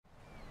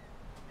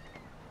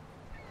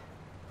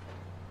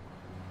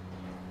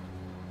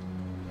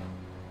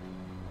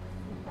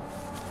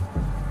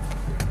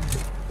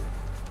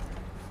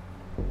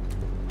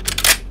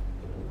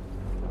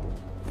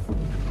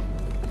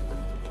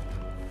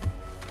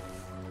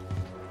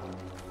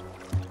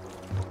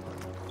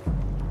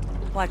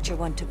Watcher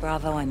 1 to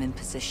Bravo, I'm in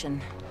position.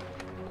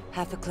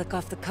 Half a click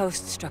off the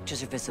coast,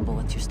 structures are visible.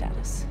 What's your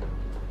status?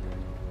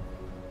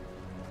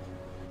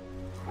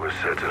 We're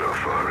set at our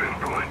firing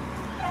point.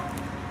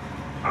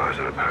 Eyes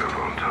on a pair of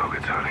armed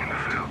targets hiding in the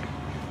field.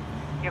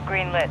 You're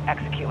green lit.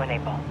 Execute when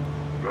able.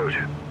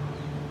 Roger.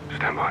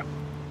 Stand by.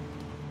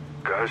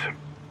 Guys?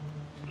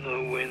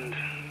 Low wind.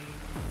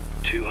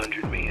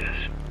 200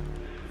 meters.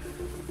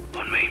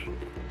 On me.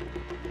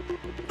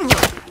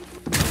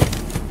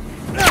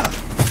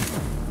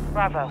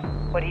 Bravo,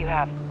 what do you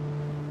have?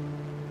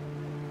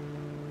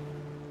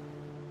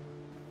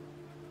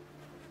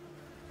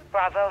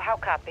 Bravo, how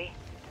copy?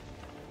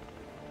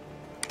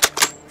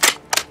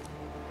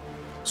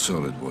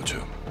 Solid,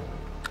 Watcher.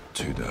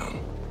 2 down.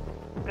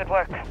 Good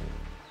work.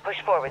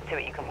 Push forward, see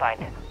what you can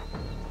find.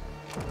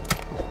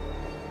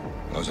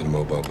 Eyes on the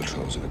mobile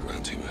patrols and the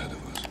ground team ahead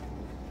of us.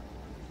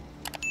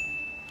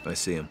 I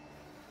see him.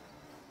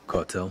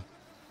 Cartel?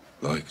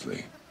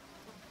 Likely.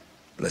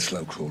 Let's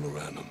slow crawl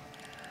around them.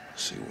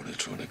 See what they're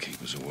trying to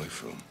keep us away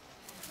from.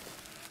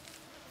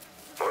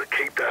 All right,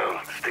 keep down.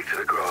 Stick to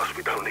the grass.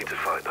 We don't need to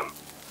fight them.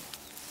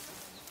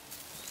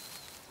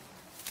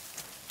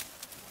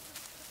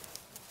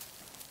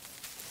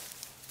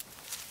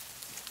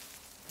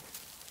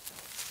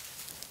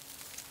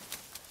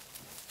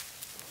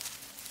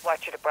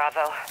 Watcher to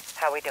Bravo.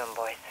 How we doing,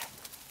 boys?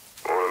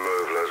 On the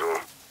move,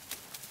 Laswell.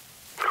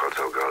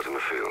 Cartel guards in the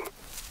field.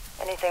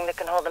 Anything that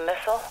can hold a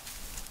missile?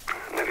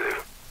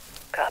 Negative.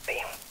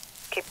 Copy.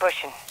 Keep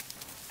pushing.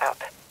 Out.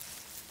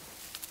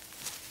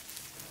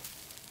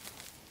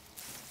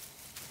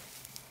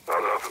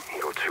 I'll up.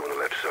 You got 2 on the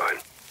left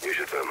side. Use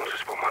your thermal to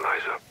spot my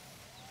laser.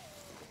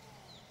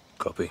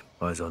 Copy.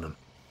 Eyes on him.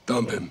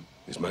 Dump him.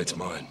 His mate's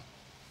mine.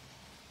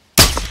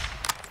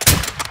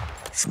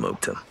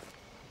 Smoked him.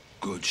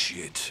 Good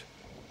shit.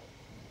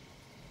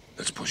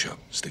 Let's push up.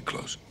 Stick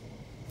close.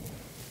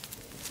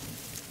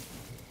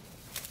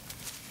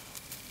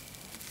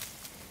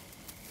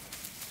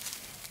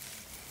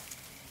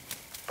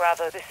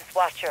 Bravo, this is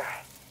Watcher.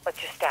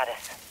 What's your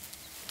status?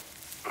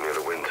 Near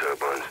the wind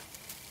turbines.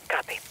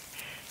 Copy.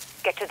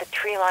 Get to the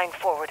tree line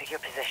forward of your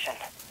position.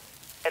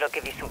 It'll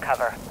give you some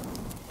cover.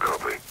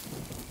 Copy.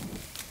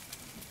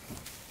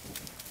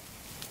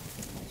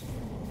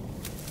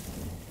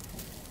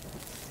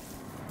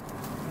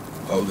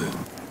 Hold it.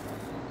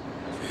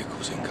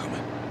 Vehicles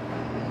incoming.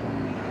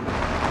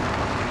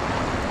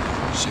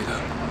 See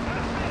that?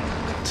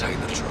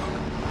 Container truck.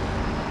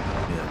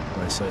 Yeah,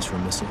 right size for a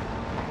missile.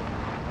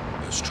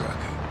 Let's track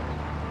it.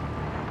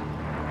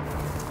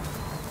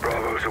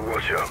 Bravo to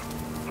Watcher.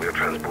 We are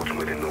transporting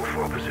within North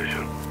for our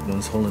position.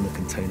 One's hauling a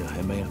container.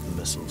 I may have the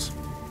missiles.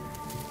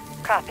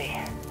 Copy.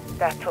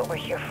 That's what we're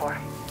here for.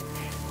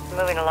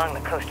 Moving along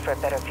the coast for a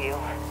better view.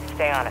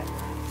 Stay on it.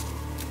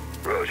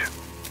 Roger.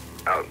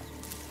 Out.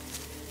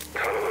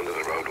 Tunnel under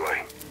the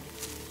roadway.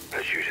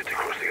 Let's use it to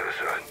cross the other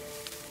side.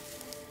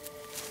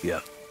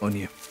 Yeah, on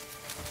you.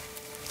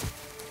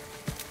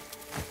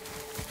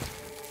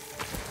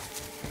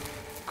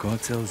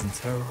 Cartels and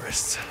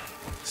terrorists.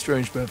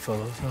 Strange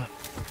bedfellows, huh?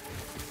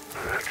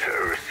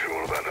 Terrorists are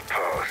all about the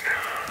past.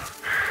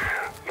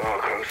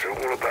 Narcos are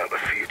all about the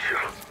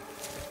future.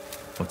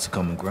 What's the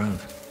common ground?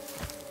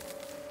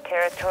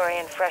 Territory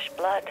and fresh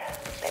blood.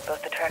 They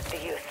both attract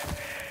the youth.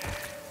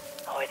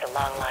 Always a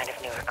long line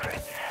of new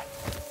recruits.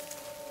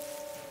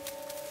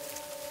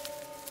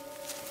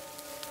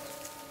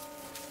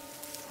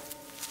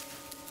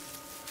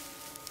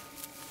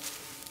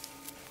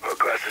 Our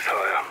glass is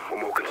higher.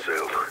 We're more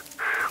concealed.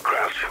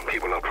 Crouch.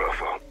 Keep a low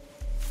profile.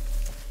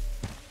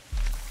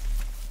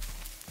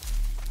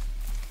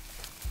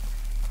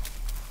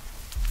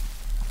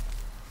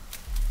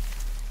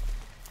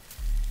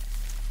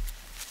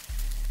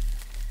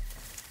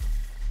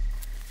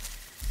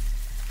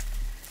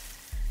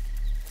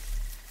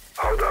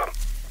 Hold up.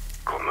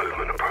 Got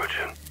movement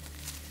approaching.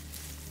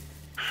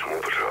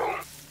 Small patrol.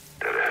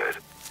 Dead ahead.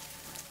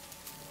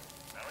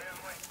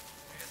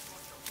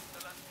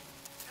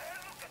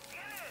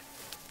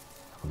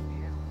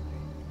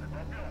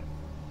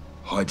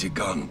 Hide your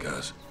gun,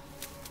 Gaz.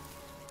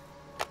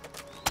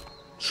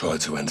 Try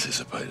to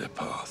anticipate their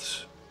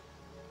paths.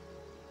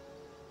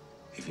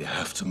 If you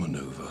have to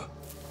maneuver,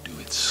 do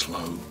it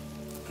slow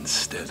and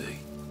steady.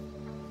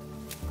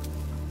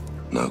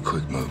 No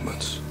quick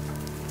movements.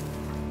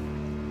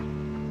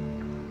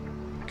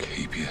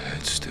 Keep your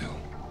head still.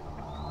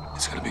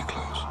 It's gonna be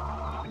close.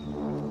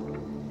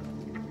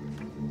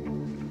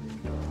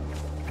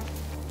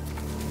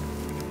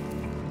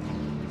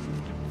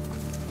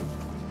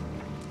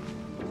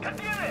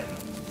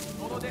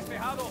 Todo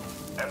despejado.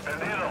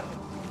 Entendido.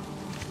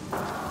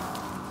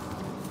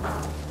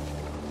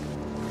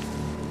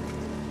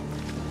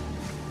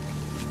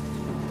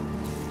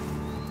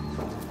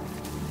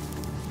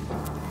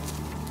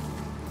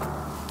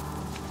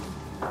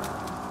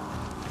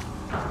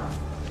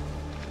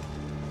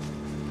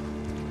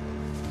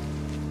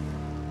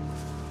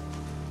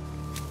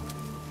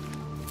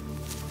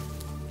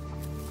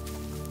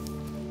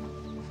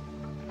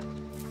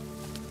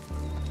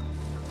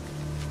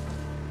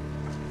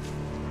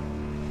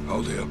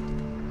 Hold here.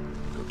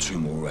 Got 2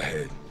 more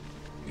ahead.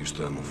 Use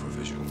thermal for a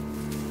visual.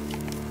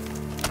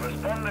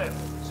 Responde.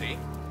 ¿Sí?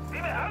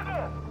 Dime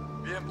algo.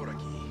 Bien por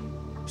aquí.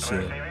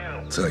 Sir,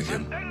 Take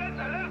him.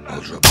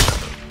 I'll drop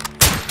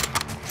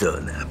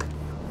done nap.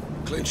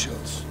 Clean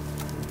shots.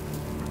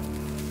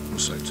 We're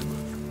safe to move.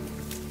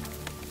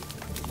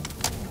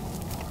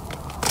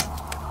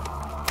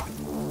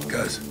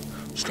 Guys,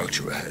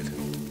 structure ahead.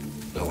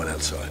 No one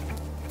outside.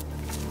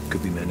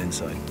 Could be men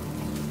inside.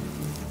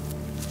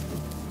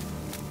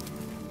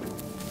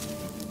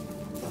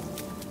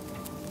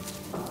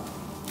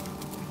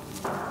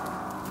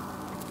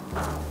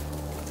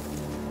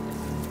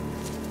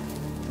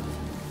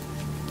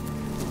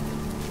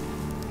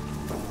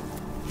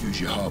 Use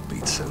your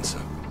heartbeat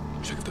sensor.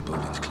 Check if the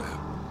building's clear.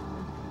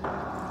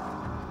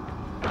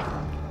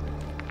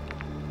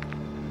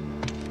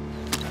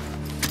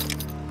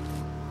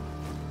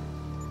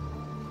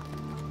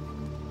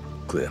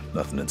 Clear.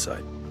 Nothing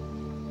inside.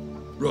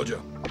 Roger.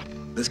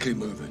 Let's keep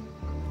moving.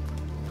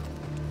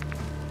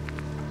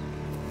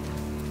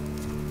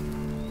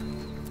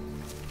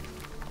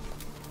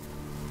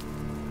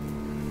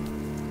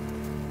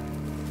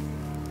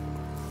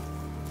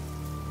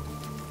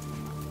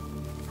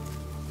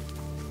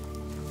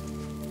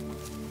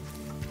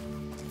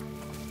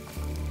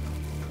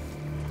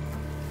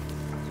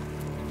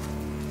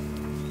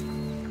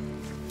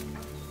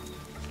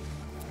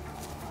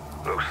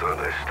 Looks like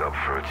they stopped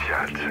for a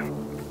chat.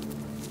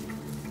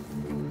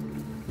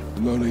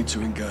 No need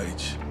to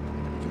engage. You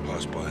can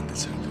pass by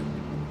undetected.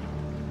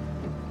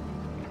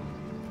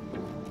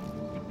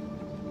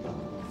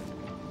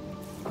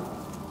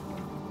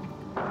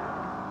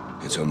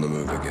 It's on the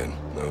move again.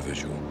 No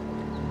visual.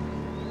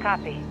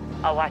 Copy.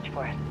 I'll watch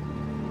for it.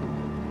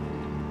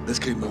 Let's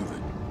keep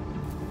moving.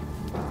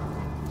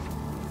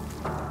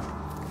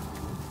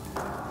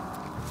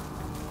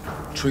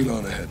 Tree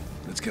line ahead.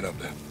 Let's get up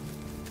there.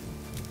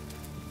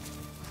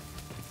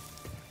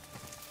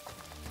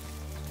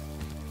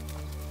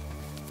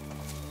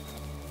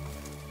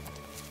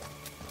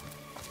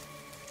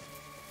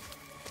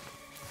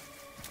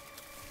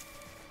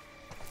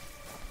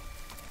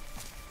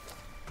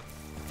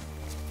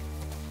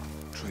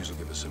 Trees will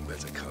give us some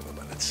better cover,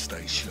 but let's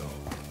stay sharp.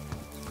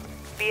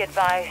 Be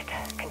advised,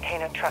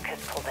 container truck has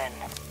pulled in.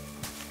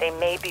 They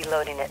may be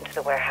loading it into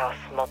the warehouse.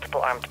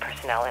 Multiple armed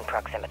personnel in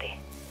proximity.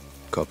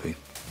 Copy.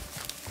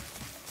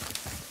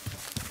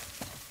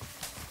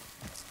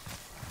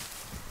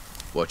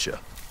 Watcher.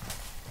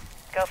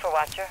 Go for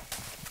Watcher.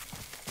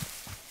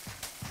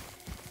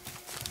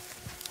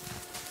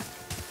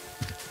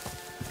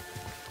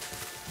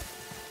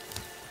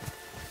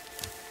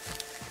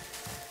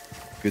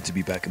 Good to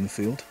be back in the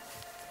field.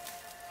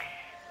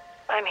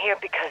 I'm here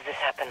because this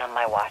happened on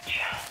my watch.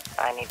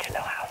 I need to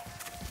know how.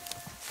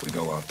 We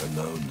go after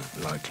known,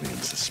 likely,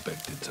 and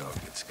suspected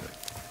targets, okay?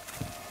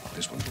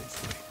 This one's all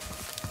free.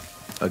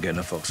 I'll get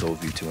enough Foxhole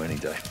View to any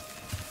day.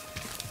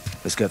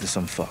 Let's get this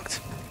unfucked.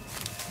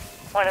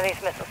 One of these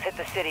missiles hit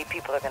the city,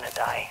 people are gonna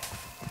die.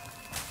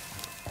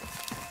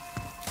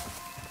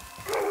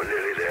 Well, we're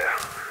nearly there.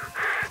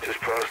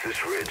 Just past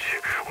this ridge,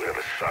 we have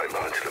a sight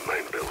line to the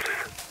main building.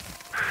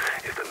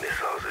 If the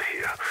missiles are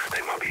here,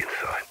 they might be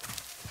inside.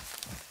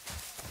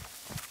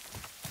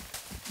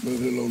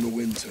 Moving along the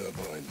wind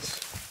turbines.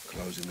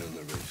 Closing in on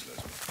the ridge,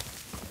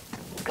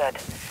 Leslie. Good.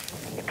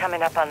 You're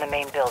coming up on the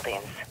main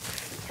buildings.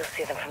 You'll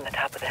see them from the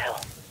top of the hill.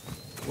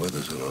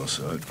 Weather's on our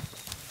side.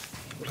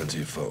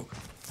 Plenty of fog.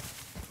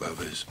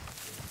 Lovies.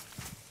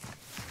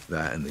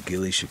 That and the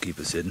ghillie should keep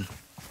us hidden.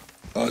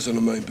 Eyes on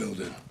the main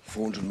building.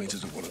 400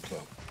 meters at 1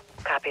 o'clock.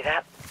 Copy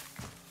that.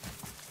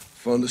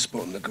 Find a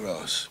spot in the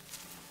grass.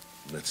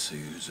 Let's see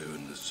who's who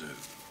in the zoo.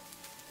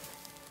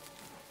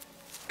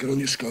 Get on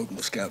your scope and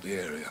we'll scout the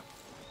area.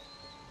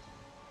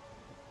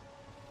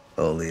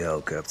 Holy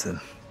hell, Captain.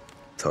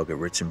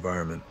 Target-rich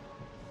environment.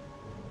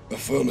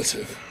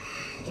 Affirmative.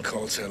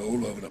 Cartel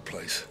all over the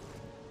place.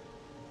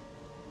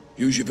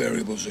 Use your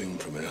variable zoom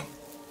from here.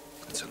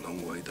 It's a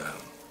long way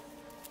down.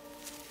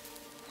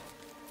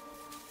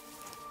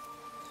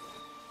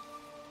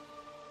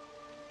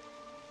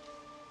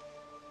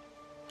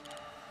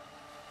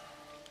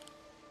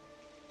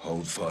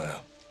 Hold fire.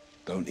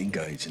 Don't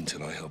engage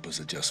until I help us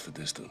adjust for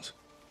distance.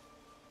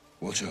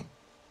 Watcher,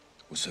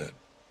 what's that?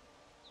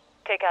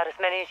 Take out as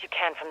many as you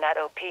can from that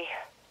OP.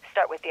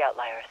 Start with the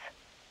outliers.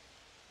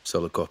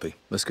 Solid copy.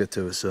 Let's get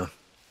to it, sir.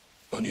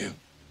 On you.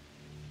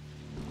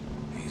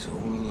 He's all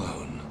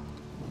alone.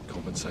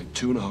 Compensate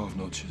 2.5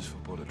 notches for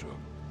bullet drop.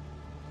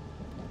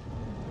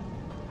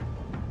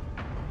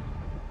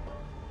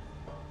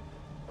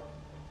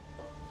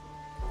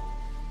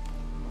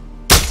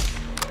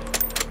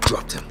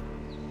 Dropped him.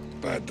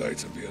 Bad day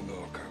to be a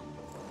narco.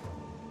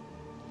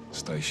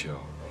 Stay sharp.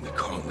 We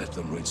can't let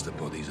them reach the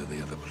bodies of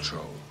the other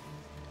patrol.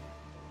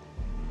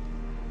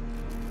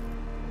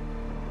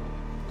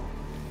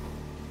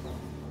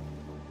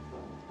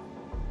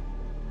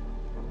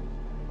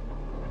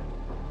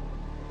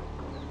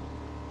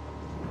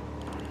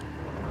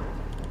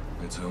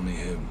 It's only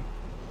him.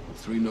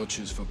 3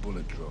 notches for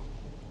bullet drop.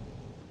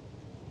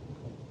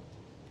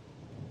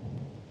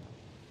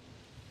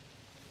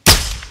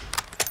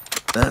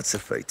 That's a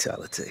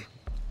fatality.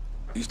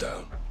 He's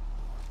down.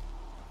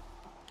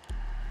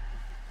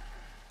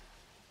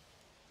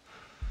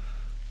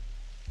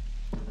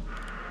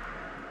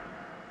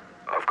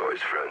 I've got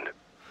his friend.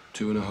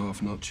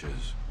 2.5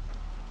 notches.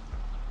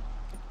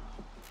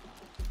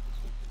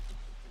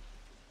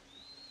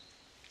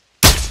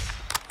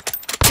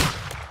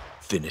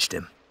 Finished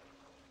him.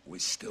 We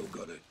still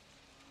got it.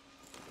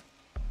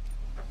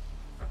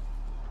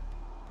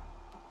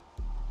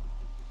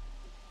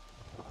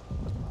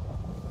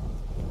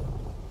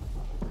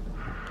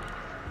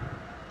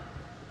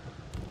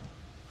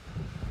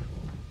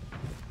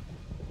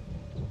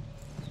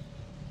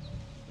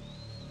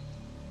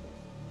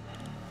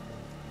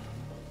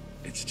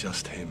 It's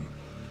just him.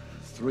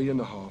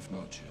 3.5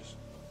 notches.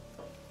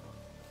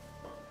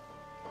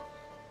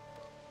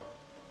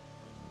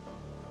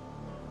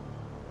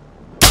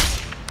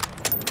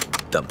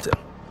 Dumped him.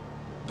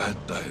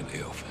 Bad day at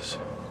the office.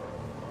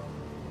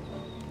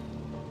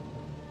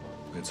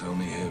 It's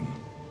only him.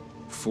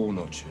 4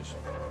 notches.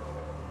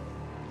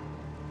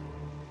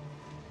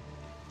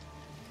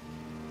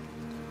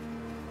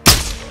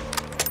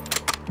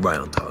 Right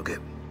on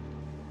target.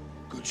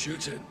 Good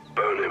shooting.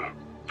 Burn him.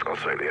 I'll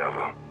take the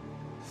other.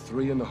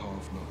 3.5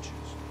 notches.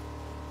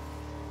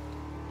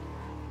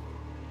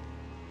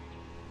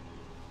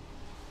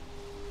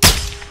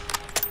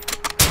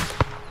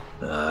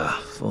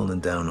 Falling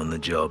down on the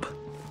job.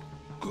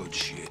 Good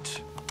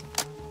shit.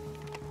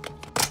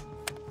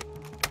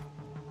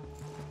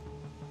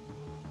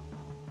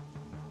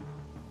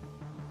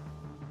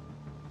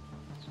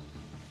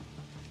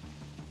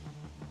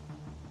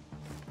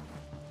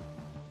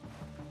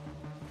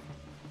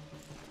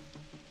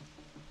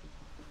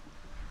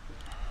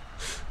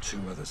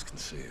 Two others can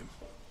see him.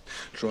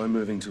 Try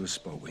moving to a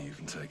spot where you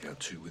can take out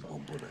 2 with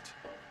 1 bullet.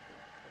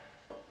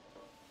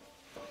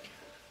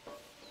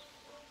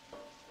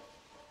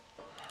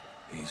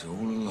 He's all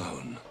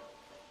alone.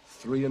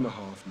 3.5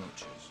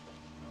 notches.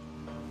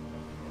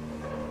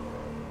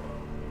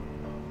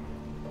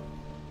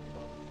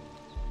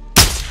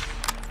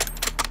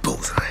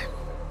 Bullseye.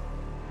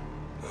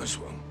 Nice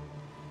one.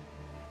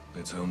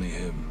 It's only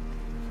him.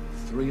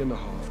 3.5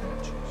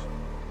 notches.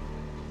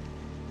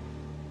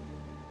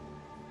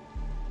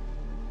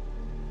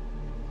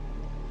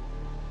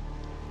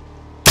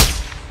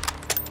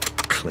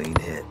 Clean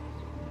hit.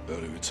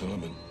 Early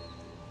retirement.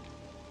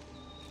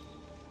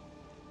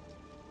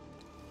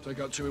 Take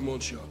out 2 in 1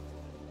 shot.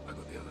 I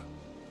got the other.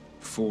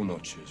 4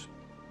 notches.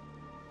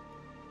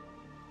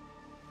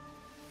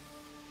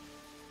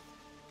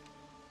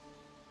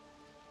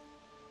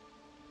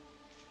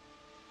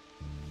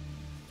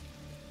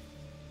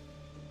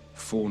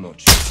 Four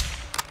notches.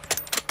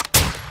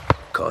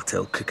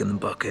 Cartel kicking the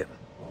bucket.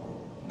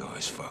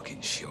 Nice fucking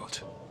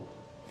shot.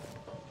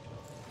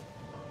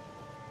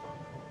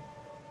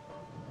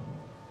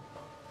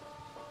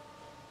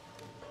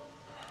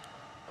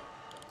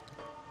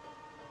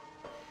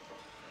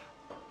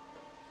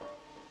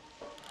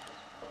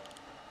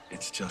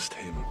 It's just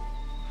him.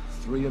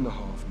 3.5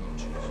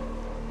 notches.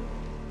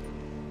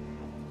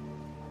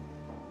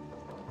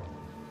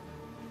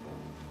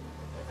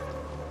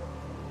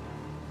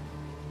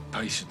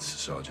 Patience,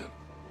 Sergeant.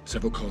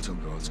 Several cartel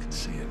guards can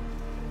see him.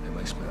 They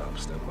may split up.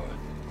 Stand by.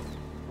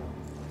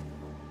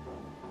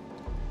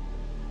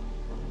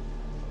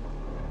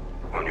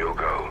 On your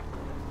go.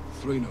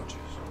 3 notches.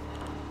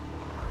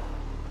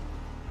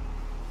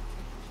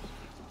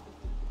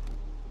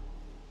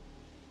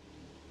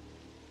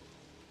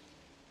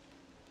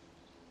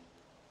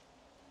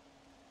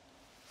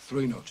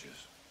 Three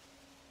notches.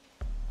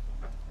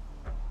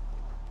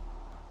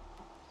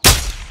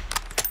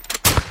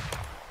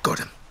 Got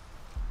him.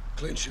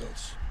 Clean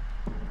shots.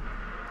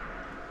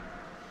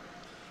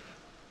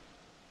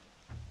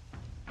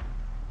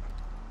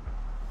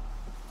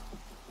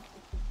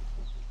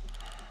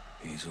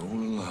 He's all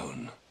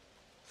alone.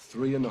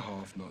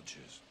 3.5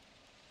 notches.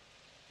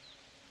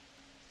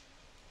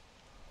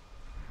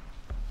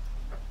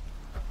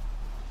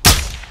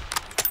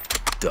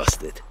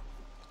 Dusted.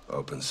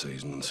 Open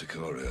season on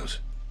Sicarios.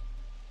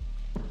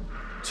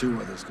 2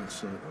 others got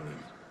sight on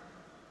him.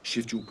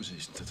 Shift your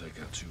position to take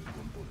out 2 with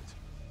 1 bullet.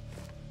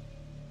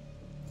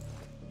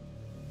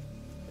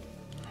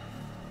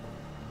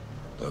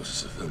 Those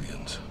are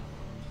civilians.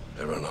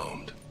 They're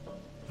unarmed.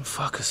 What the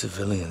fuck are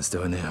civilians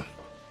doing here?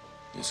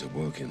 It's a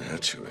working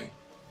hatchery.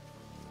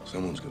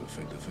 Someone's gonna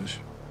feed the fish.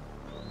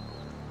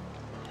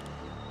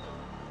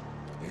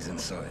 He's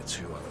inside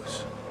 2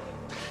 others.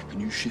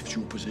 Can you shift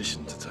your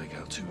position to take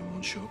out 2 in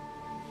 1 shot?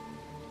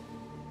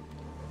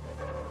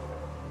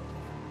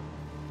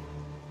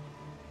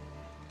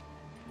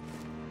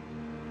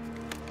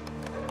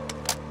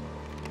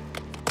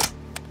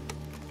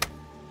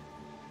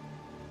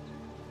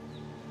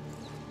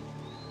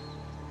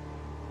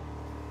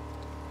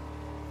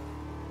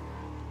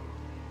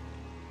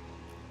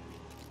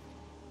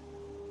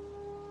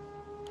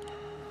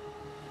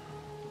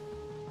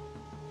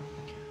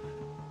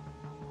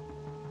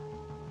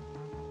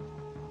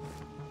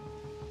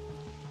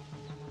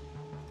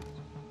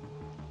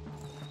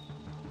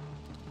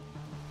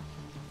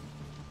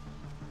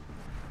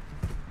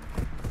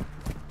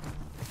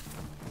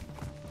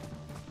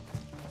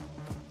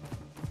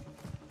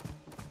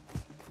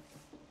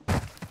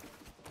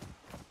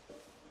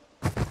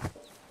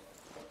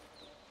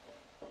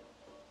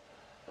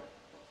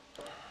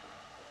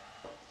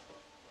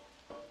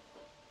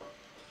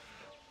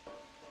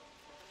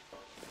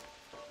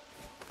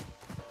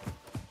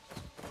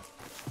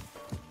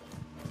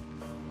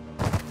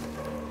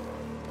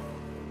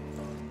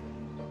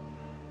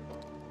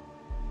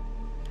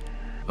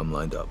 I'm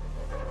lined up.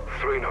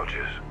 3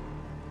 notches.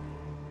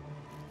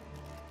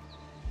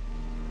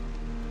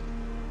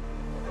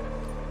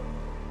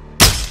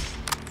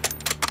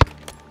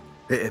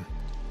 Hit him.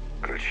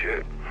 Good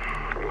shit.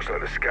 Looks like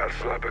the scout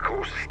sniper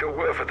course is still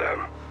worth a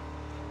damn.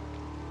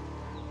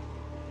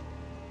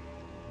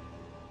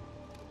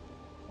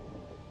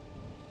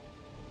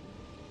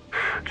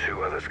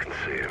 Two others can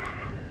see him.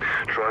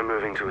 Try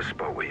moving to a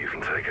spot where you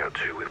can take out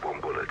 2 with 1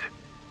 bullet.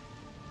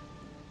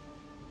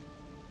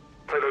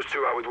 Take those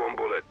 2 out with 1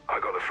 bullet. I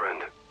got a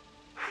friend.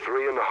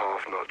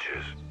 3.5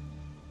 notches.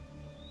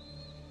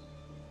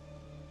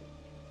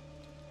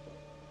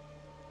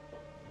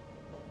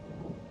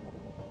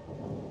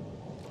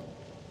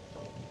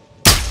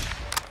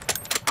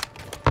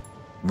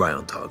 Right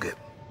on target.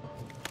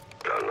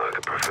 Done like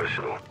a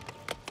professional.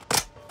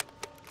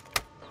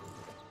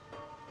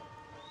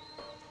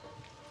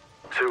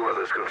 2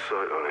 others got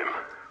sight on him.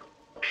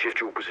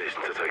 Shift your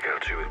position to take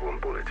out 2 with 1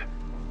 bullet.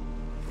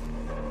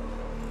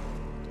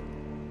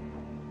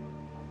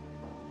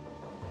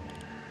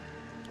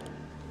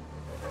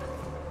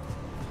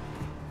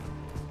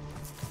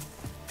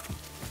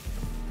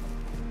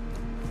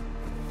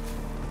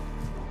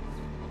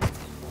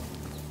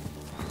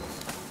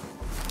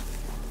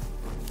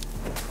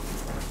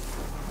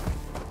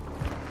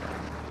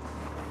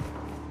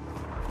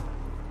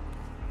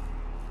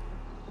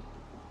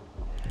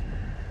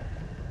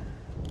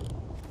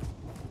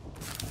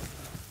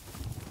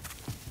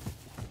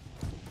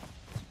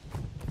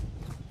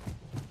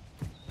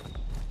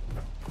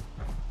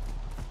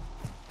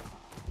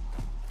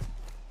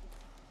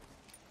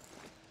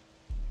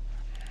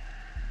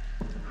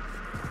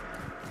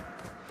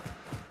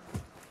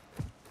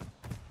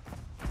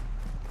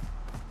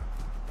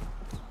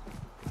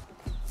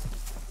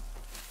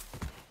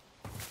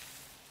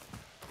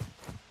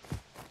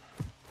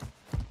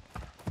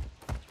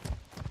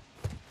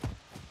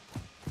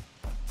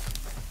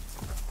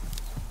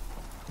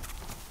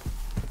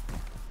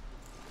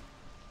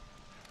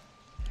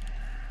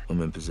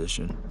 I'm in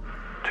position.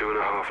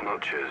 2.5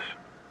 notches.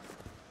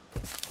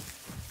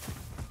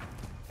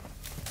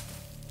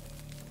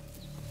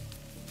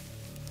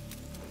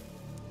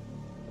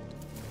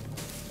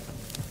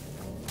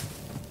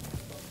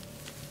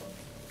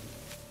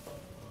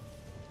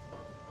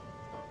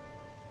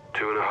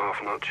 Two and a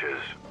half notches.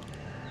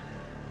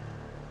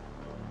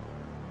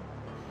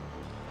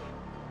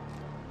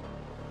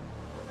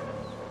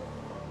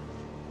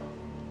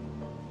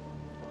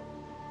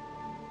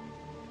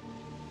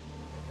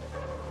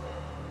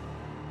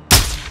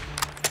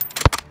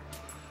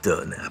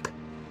 Nap.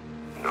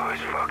 Nice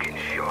fucking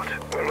shot.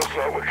 Well, looks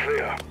like we're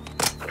clear.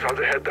 Time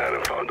to head down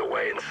and find a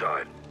way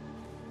inside.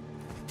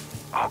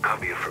 I'll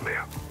cover you from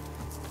here.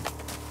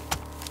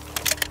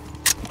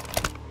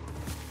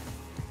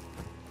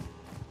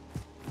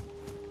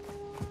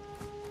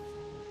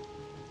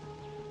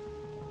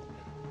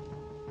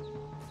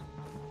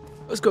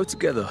 Let's go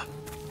together.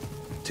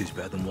 Two's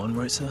better than one,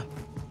 right, sir?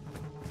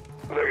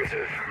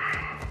 Negative.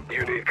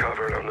 You need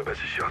cover and I'm the better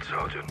shot,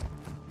 Sergeant.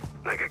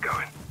 Now get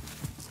going.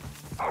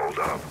 Hold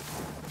up.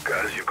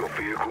 Guys, you've got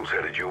vehicles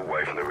headed your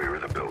way from the rear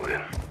of the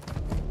building.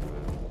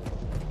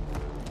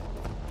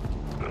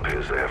 It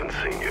appears they haven't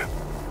seen you.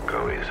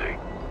 Go easy.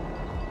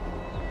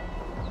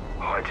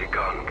 Hide your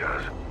gun,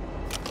 guys.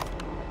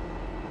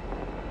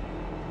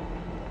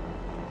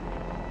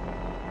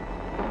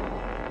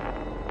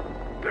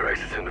 They're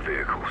exiting the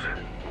vehicles.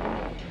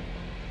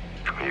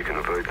 You can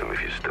avoid them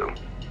if you're still.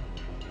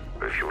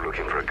 But if you're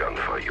looking for a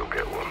gunfight, you'll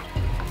get one.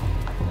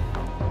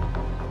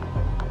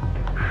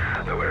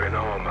 They're wearing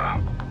armor.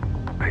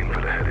 Aim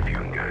for the head if you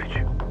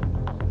engage.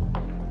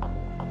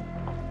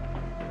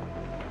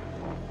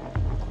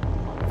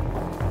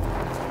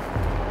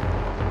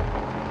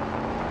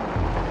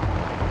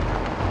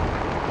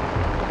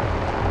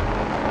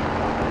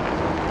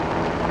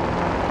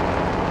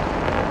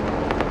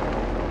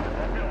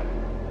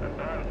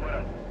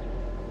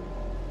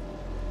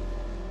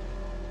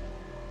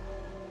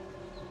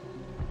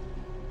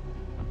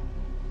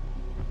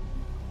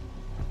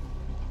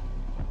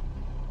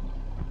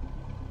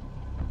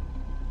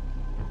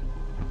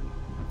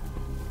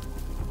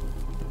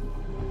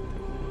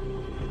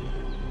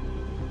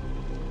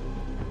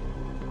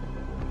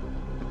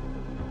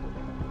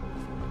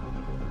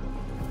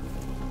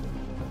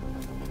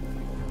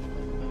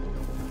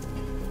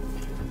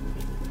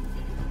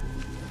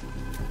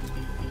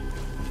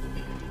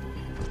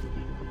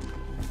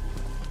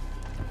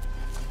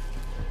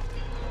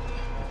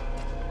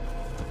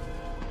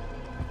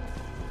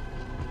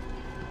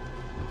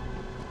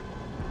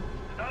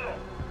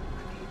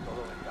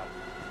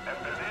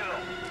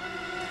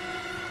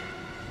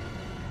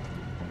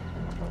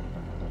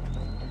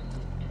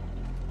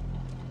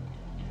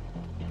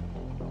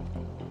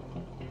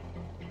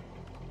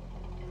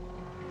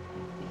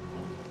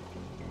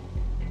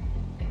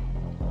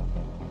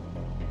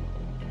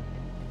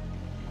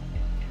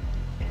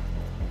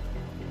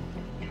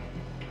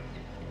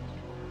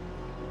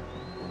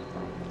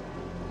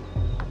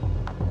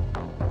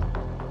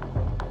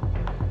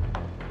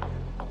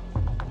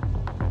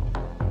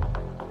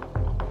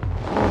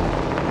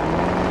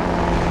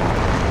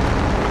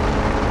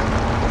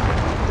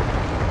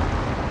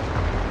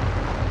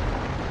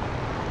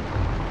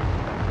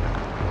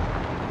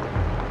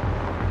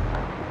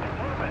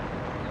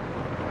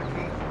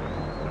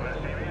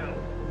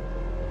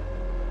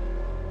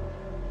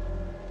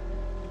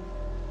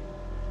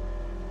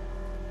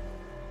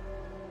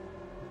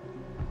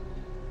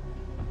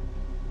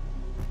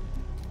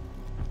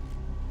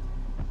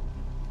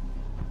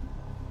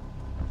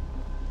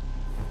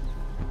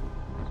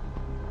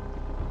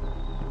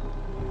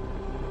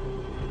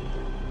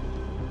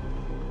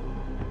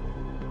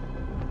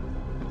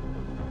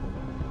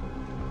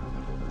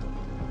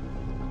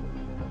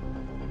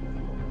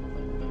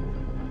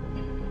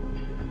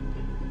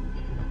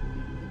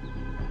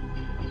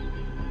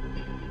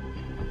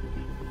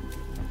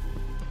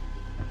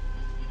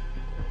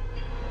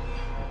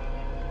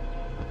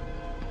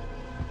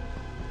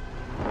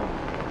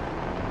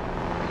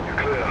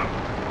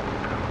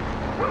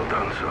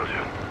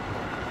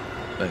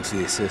 Thanks for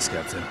the assist,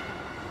 Captain.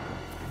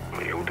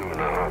 You're doing the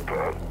hard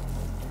part.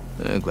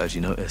 I'm glad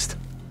you noticed.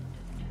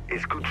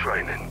 It's good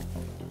training.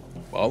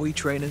 Are we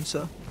training,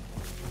 sir?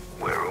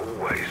 We're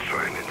always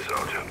training,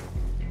 Sergeant.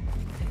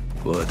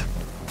 Good.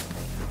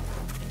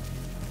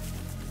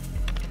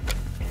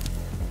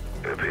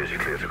 It appears you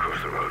cleared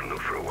across the road and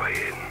look for a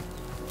way in.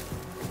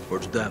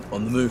 Roger that.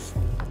 On the move.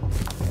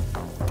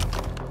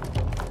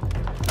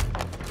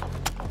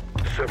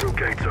 Several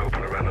gates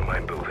open around the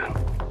main building.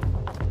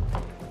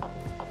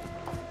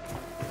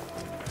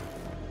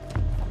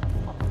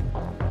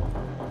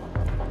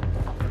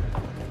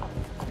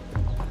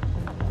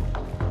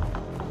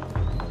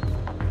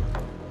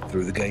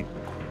 Through the gate.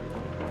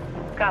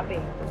 Copy.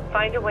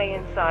 Find a way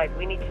inside.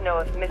 We need to know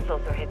if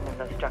missiles are hidden in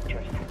those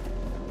structures.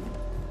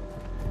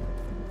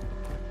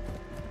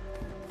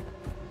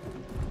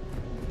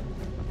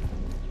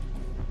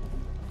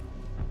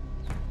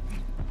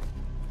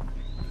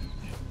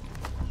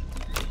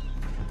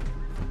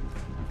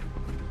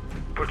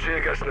 Put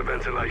tear gas in the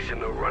ventilation,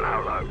 they'll run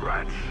out like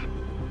rats.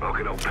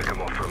 Okay, I'll pick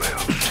them off from here.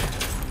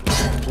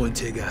 Point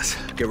tear gas.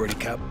 Get ready,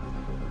 Cap.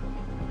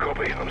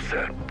 Copy, I'm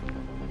set.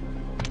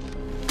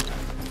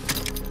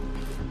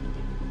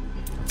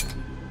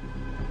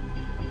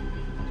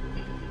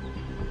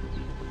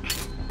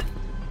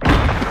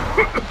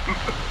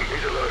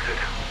 He's alerted.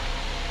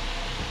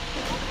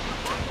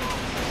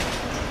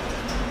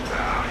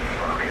 Ah,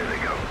 fuck, here they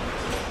go.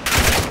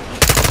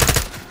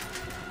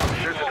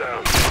 Shoot it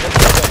down.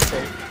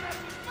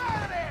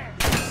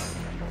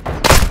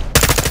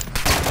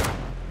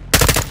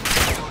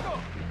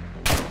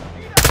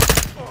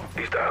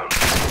 He's down.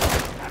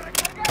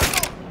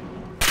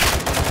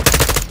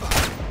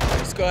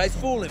 This guy's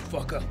falling,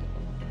 fucker.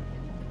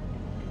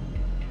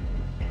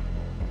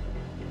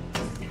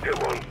 Hit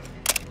one.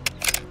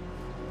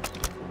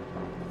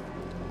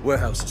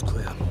 Warehouse is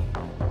clear.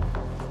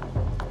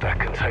 That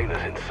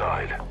container's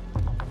inside.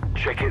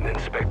 Check in and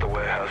inspect the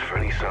warehouse for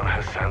any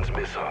Hassan's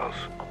missiles.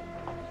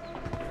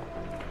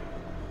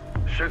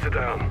 Shoot it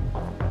down.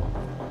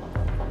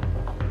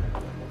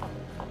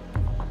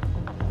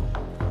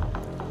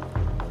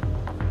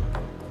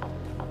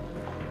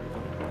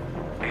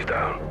 He's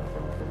down.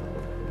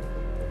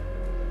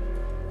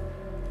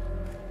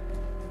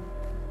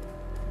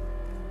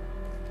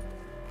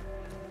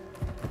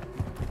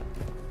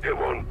 Hit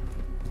one.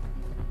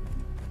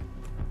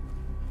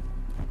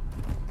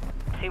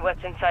 See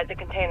what's inside the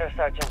container,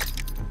 Sergeant.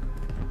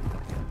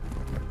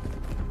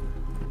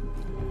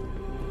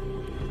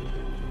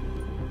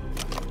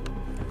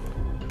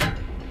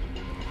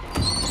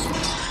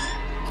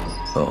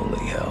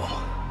 Holy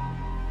hell.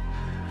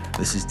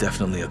 This is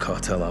definitely a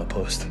cartel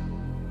outpost.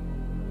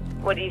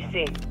 What do you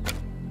see?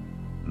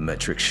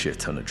 Metric shit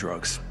ton of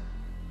drugs.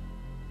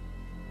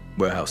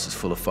 Warehouse is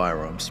full of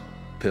firearms,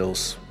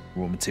 pills,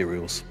 raw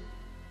materials.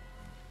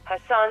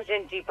 Hassan's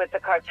in deep with the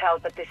cartel,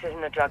 but this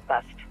isn't a drug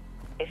bust.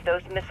 If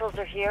those missiles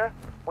are here,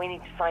 we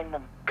need to find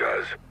them.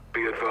 Guys,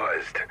 be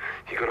advised.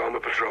 You got armor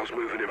patrols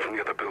moving in from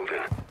the other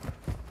building.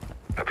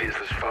 Appears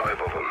there's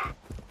 5 of them.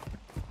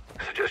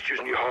 Suggest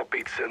using your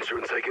heartbeat sensor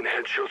and taking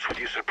headshots with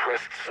your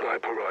suppressed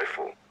sniper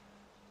rifle.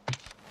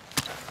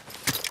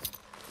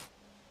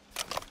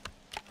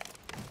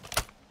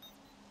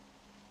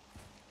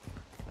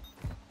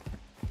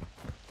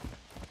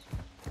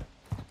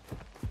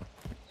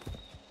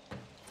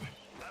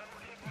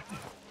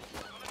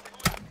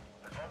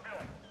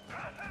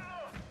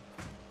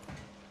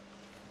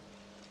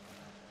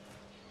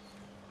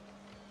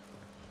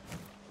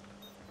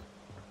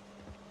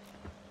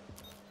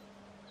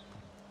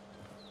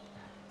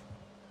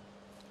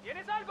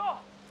 ¿Tienes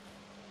algo?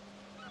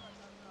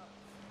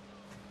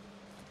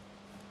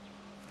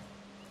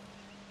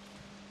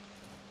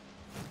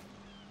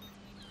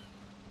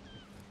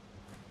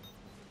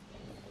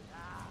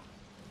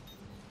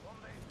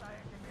 ¿Dónde está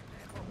ese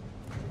pendejo?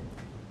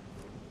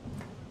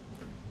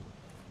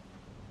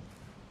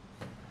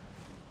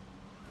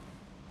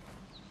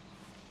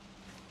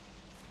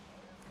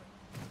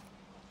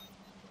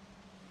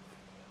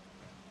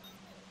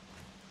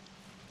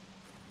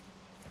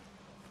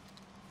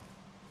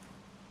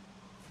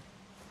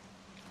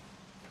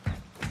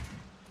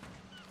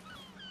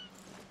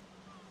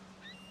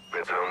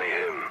 It's only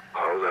him.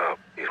 Hold up.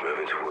 He's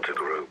moving towards a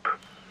group.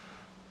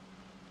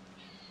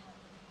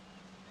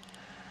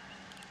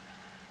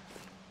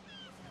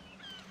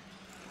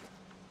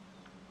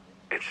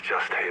 It's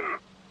just him.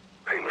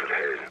 Aim for the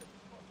head.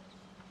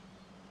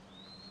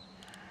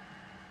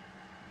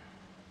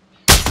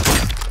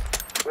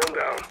 One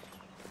down.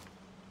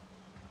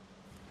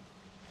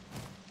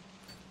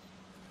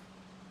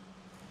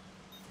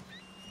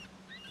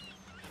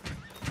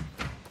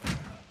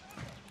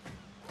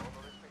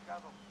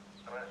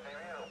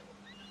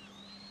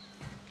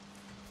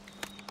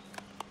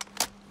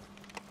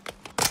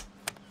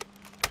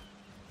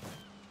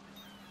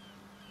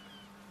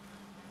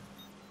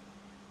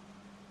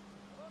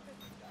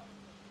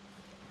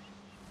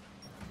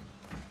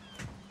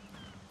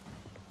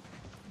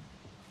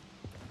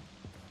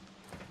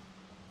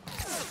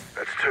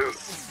 That's 2.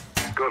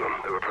 Got them.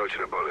 They're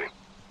approaching a body.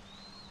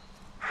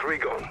 3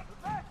 gone.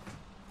 Nada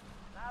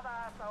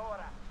hasta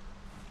ahora.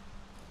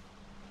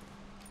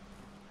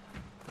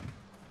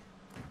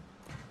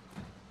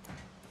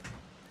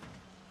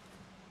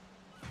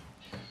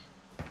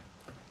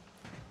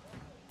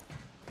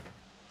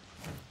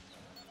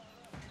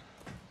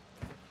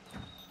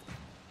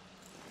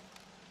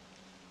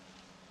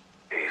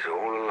 He's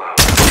all alone.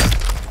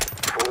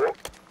 4.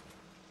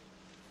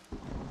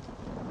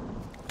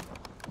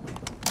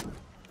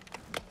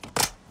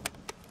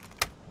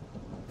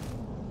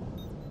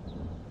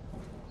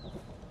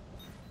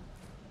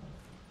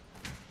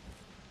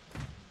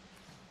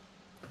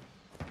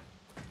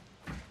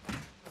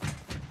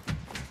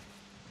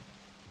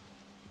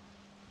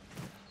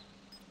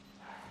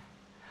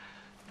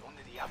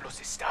 ¿Dónde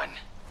diablos están?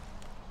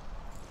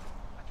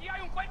 Aquí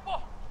hay un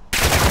cuerpo.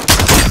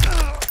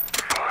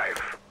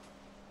 5.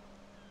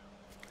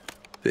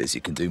 Appears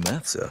you can do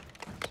math, sir.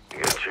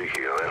 You're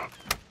cheeky, I am.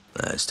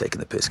 It's taking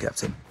the piss,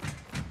 Captain.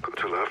 Got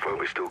to laugh while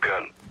we still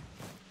can.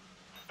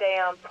 Stay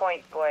on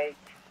point, boys.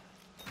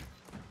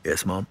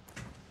 Yes, Mom?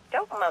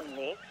 Don't mum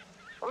me.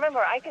 Remember,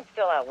 I can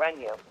still outrun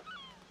you.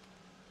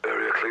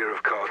 Area clear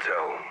of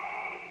cartel.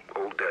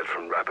 All dead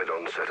from rapid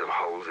onset of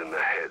holes in the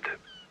head.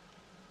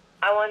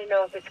 I want to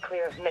know if it's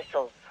clear of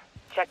missiles.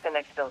 Check the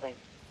next building.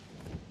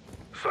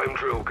 Same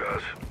drill,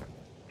 guys.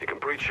 You can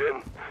breach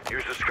in,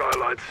 use the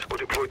skylights, or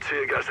deploy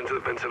tear gas into the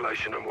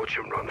ventilation and watch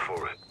them run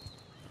for it.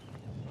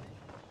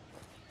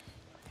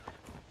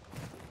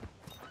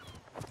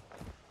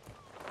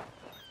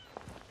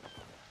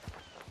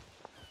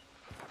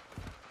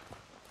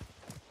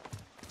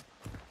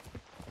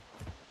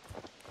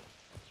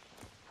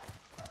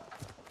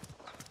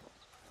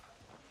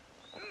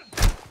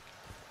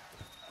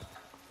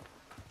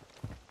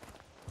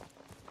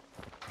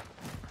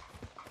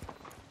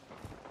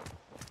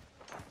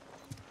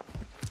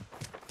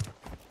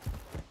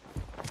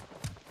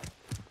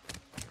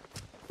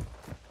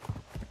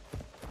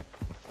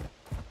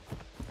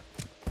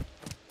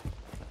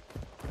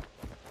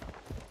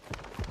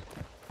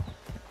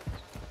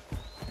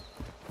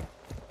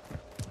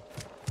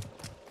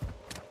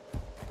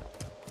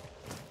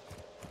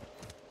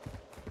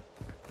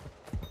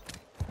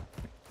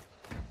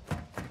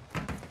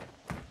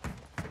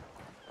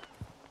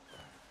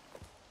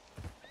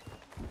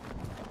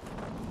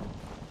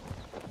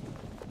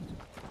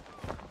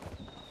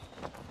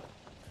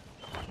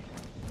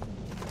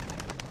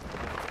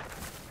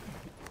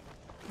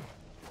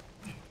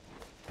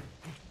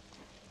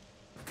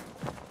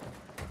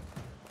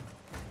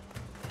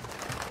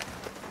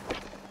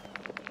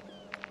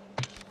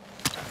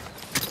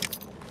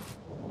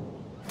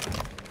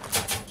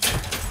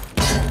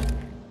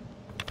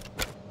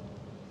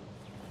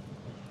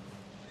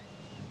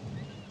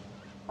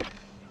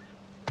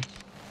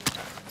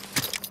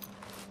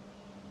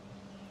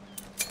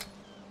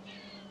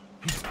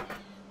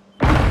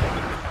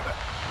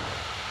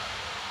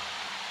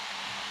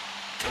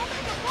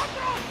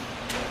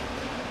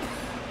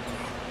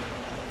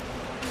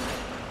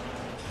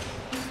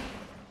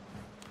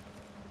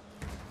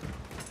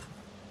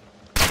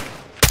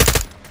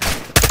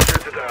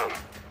 Down.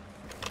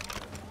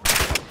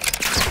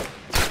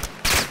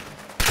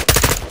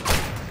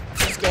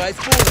 This guy's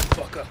falling,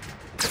 fucker.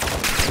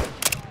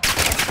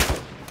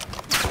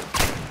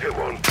 Hit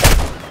one.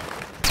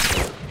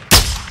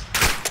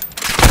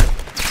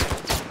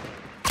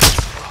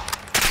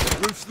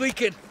 Roof's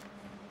leaking.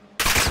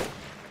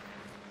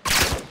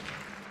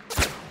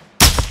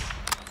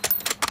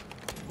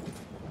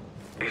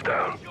 He's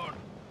down.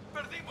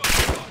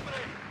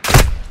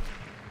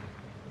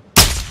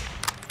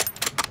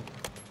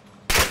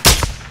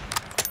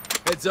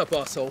 Heads up,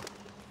 arsehole.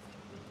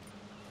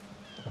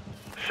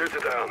 Shoot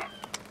it down.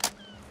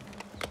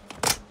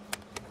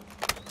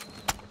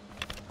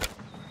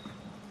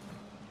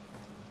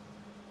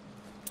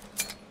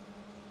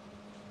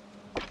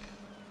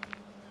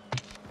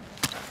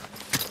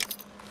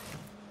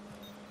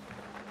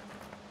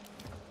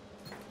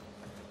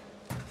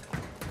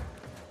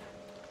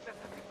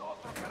 Necesito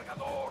otro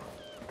cargador.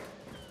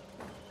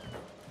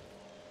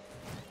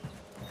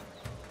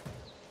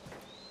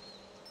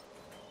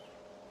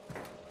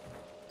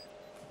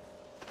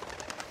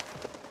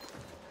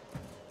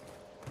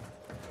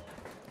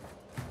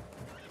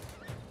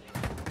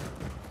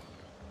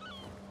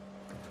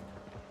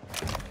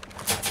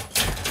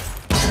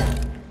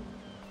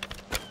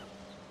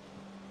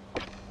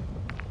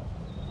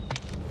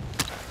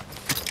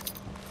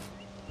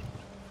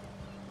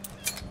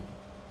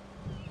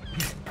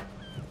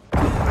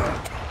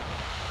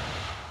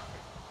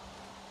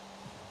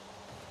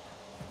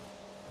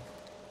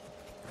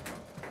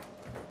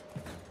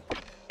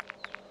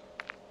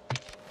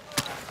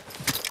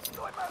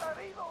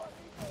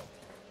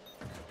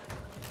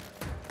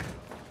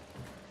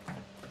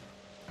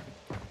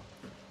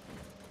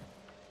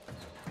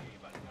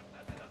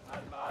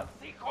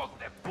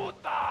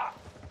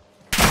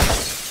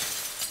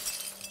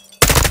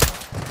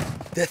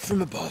 Death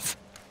from above.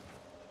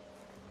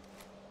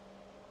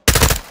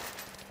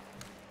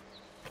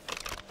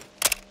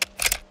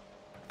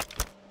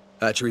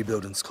 Hatchery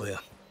building's clear.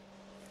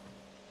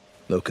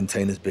 No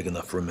container's big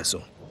enough for a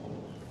missile.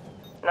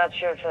 Not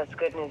sure if that's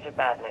good news or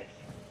bad news.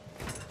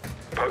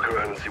 Poke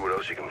around and see what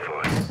else you can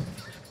find.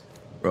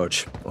 Rog,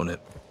 on it.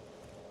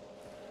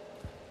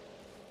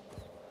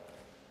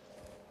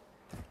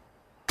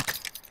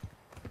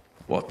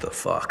 What the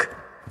fuck?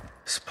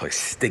 This place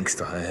stinks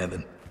to high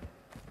heaven.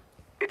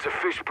 It's a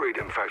fish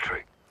breeding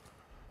factory.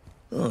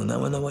 Oh,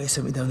 now I know why you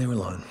sent me down here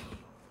alone.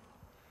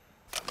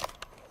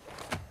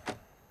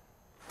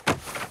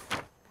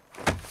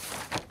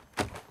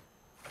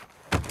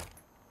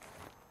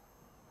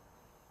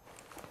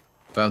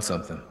 Found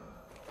something.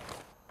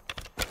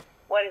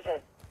 What is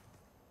it?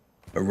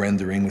 A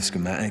rendering with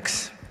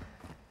schematics.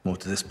 More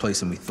to this place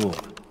than we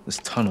thought. There's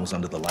tunnels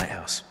under the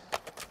lighthouse.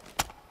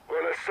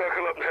 Well, let's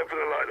circle up and head for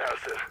the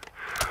lighthouse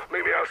then.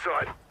 Meet me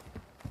outside.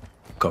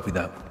 Copy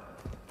that.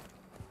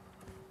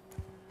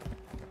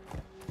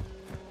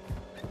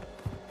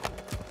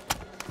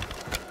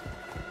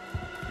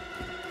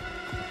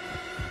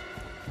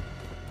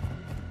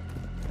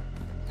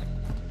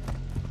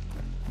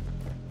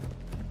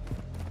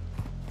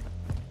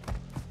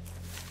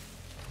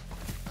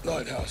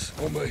 Lighthouse,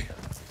 on me.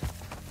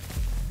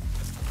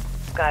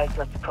 Guys,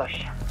 let's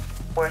push.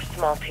 We're a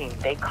small team.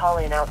 They call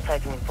in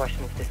outside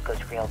reinforcements. This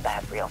goes real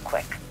bad real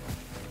quick.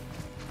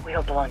 We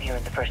don't belong here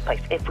in the first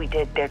place. If we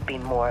did, there'd be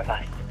more of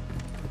us.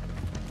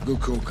 Good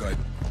call, Kate.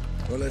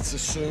 Well, let's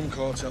assume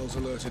cartels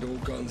alerted all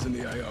guns in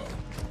the AO.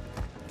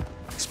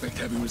 Expect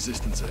heavy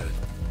resistance ahead.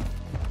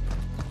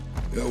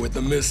 You know, with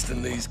the mist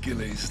and these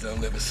gillies, they'll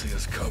never see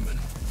us coming.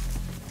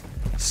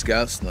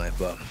 Scout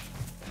sniper.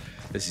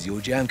 This is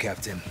your jam,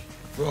 Captain.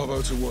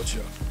 Bravo to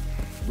Watcher.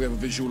 We have a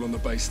visual on the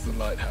base of the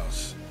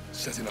lighthouse.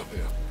 Setting up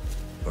here.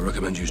 I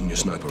recommend using your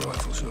sniper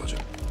rifle,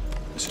 Sergeant.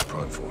 This is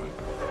prime for it.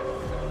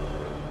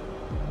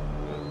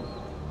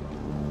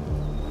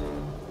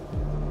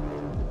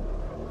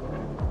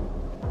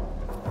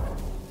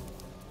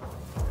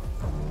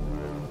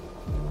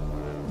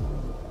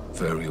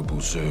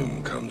 Variable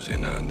zoom comes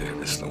in handy at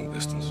this long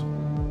distance.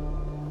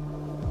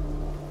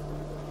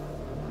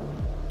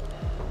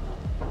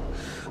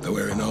 They're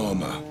wearing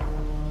armor.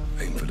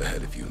 Aim for the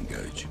head if you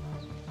engage.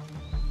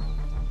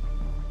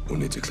 We'll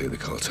need to clear the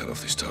cartel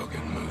off this target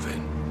and move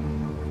in.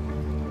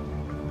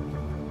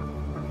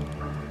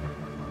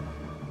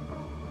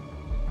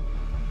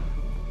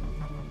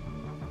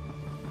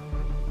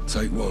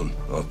 Take one,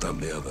 I'll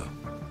dump the other.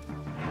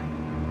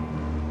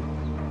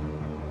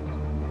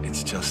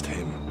 It's just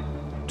him.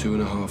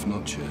 2.5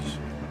 notches.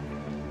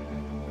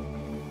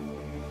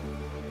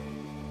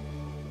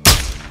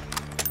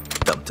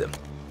 Dumped him.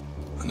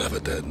 Another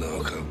dead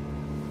narco.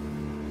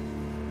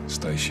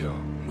 Stay sharp.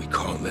 We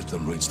can't let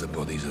them reach the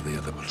bodies of the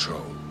other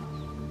patrol.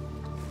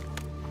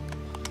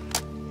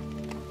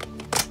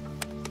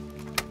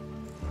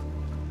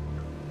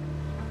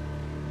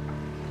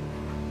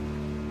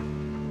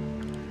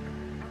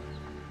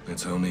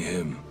 It's only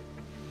him.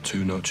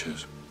 2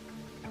 notches.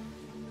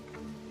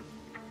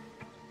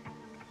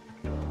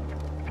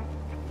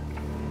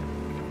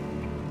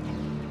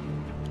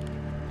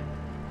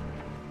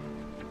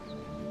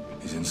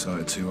 He's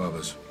inside 2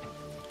 others.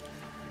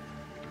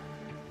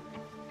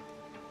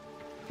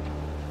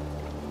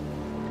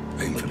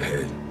 Aim for the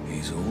head.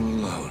 He's all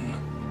alone.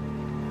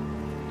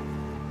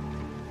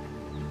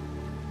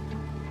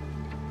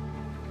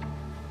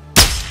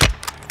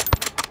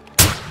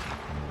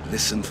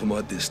 Listen for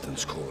my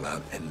distance call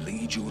out and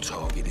lead your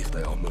target if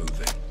they are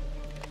moving.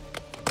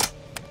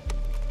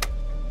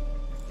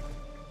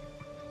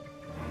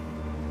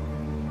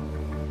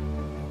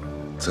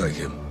 Take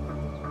him.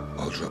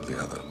 I'll drop the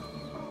other.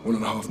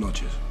 1.5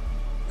 notches.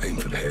 Aim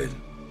for the head.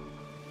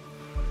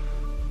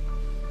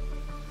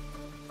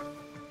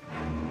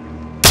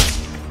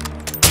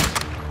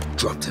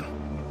 Dropped him.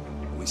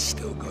 We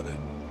still got it.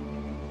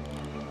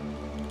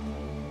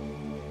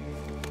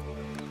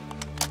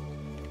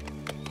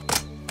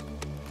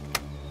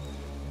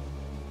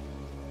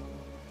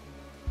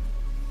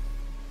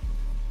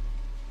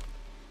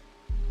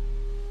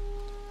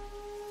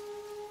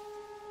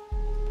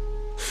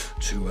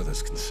 Two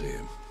others can see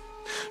him.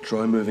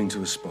 Try moving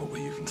to a spot where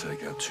you can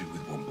take out 2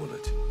 with 1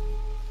 bullet.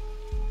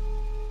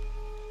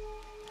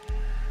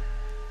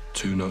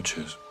 2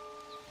 notches.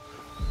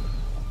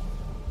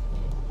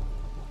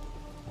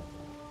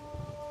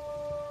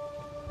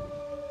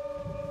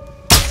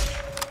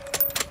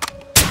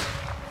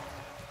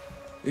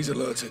 He's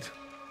alerted.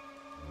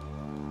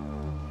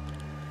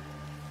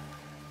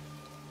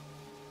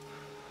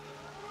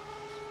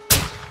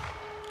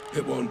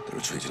 Hit one. They're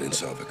retreating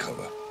inside the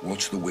cover.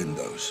 Watch the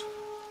windows.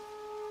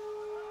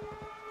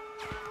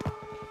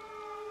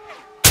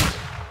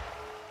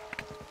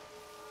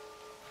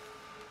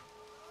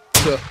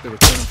 Sir, they're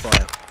returning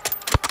fire.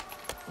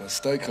 Now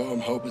stay calm,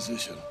 hold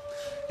position.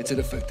 It's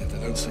ineffective, they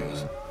don't see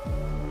us.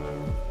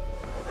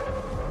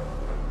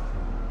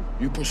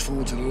 You push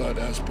forward to the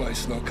lighthouse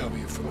base and I'll cover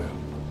you from here.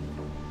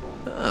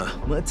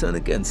 Ah, my turn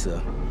again,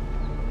 sir.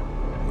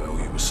 Well,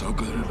 you were so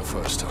good at it the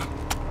first time.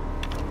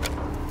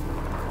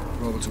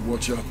 Bravo to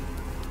Watcher.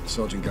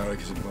 Sergeant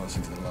Garrick is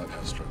advancing to the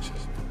lighthouse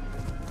structures.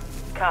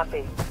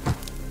 Copy.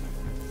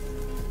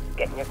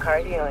 Getting your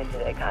cardio in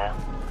today, Kyle.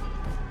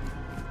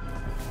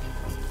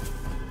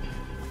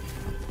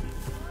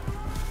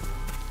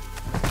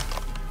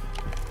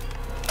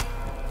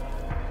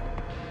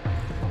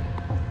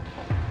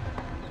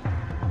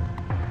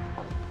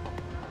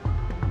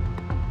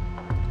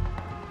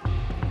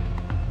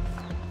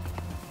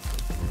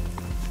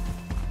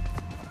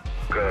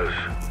 Guys,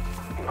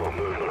 we've got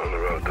movement on the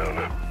road down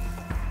there.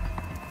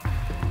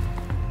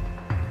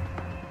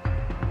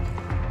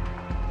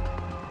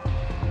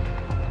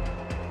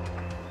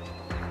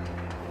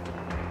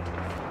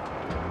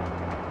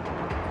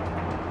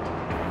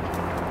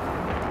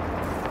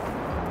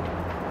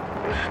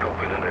 We're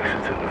stopping and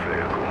exiting the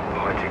vehicle.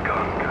 Hide your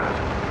gun, guys.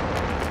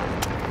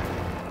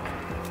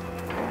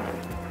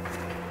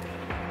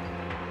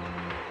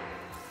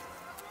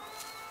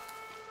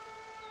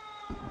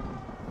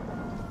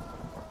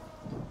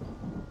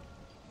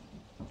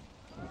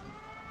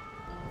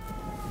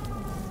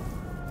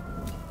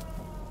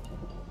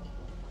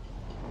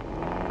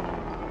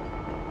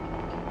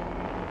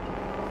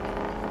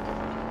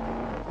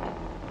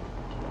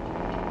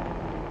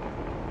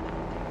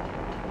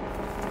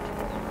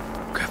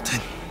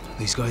 Captain,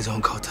 these guys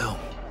aren't cartel.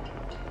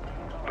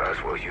 That's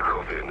what you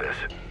copying this.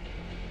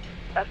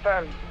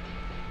 Affirm.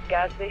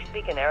 Gaz, they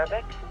speak in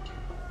Arabic?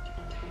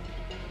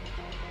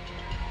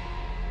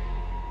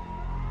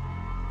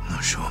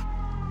 Not sure.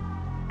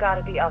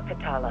 Gotta be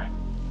Al-Qatala.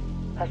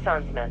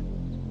 Hassan's men.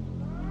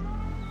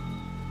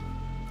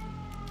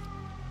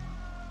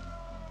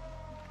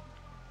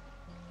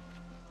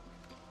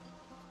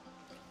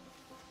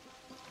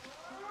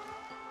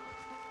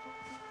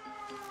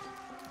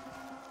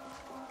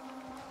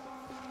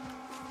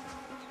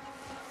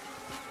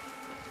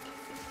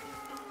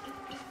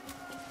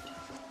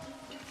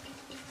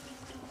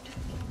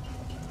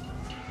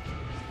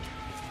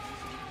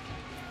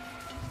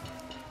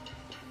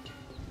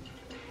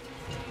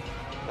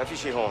 ما في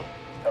شي هون.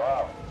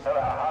 تمام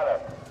سرع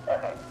حالك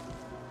اخي.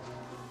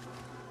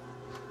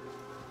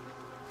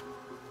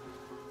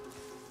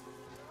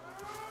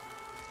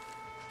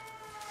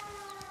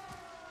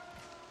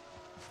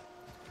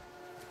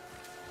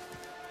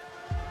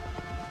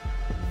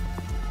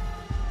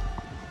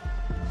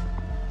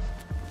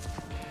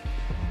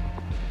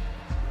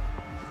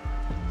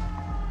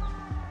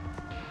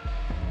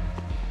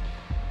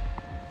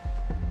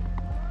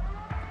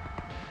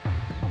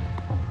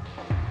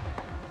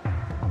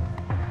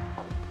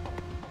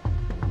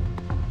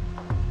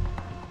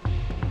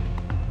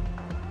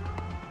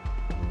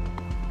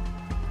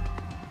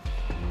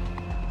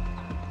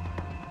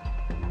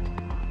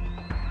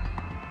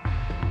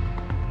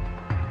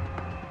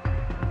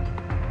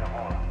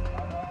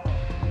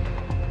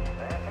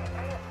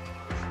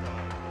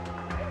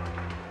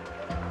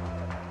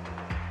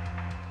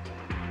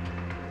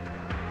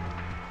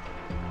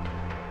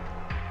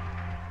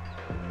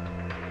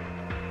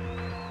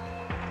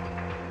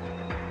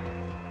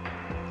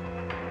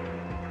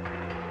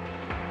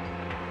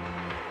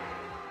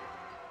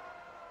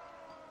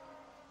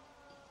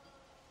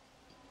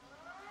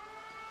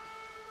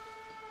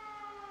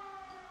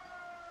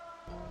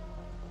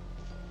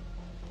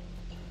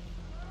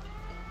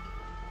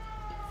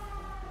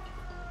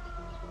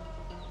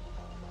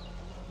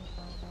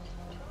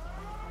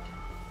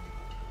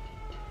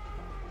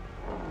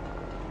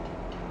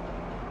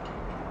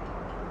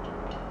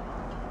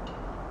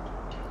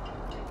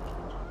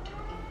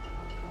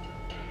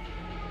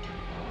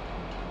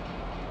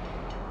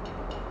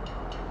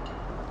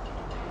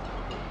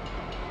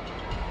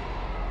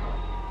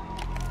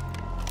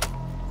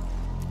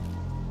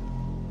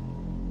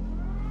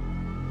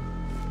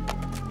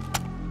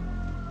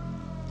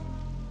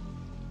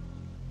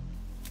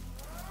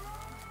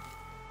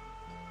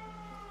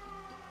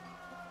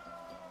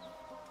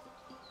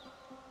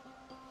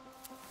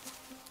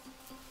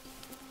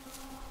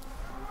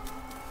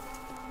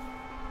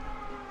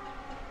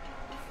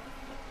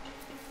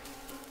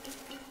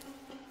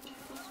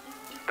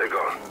 They're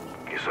gone.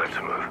 You're safe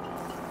to move.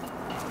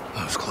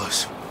 That was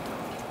close.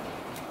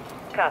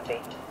 Copy.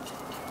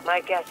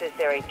 My guess is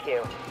they're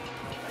AQ.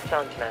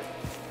 Hassan's men.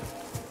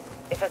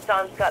 If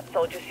Hassan's got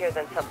soldiers here,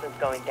 then something's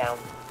going down.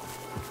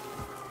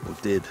 Or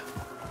did.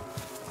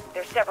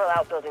 There's several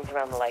outbuildings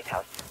around the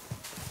lighthouse.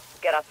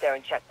 Get up there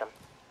and check them.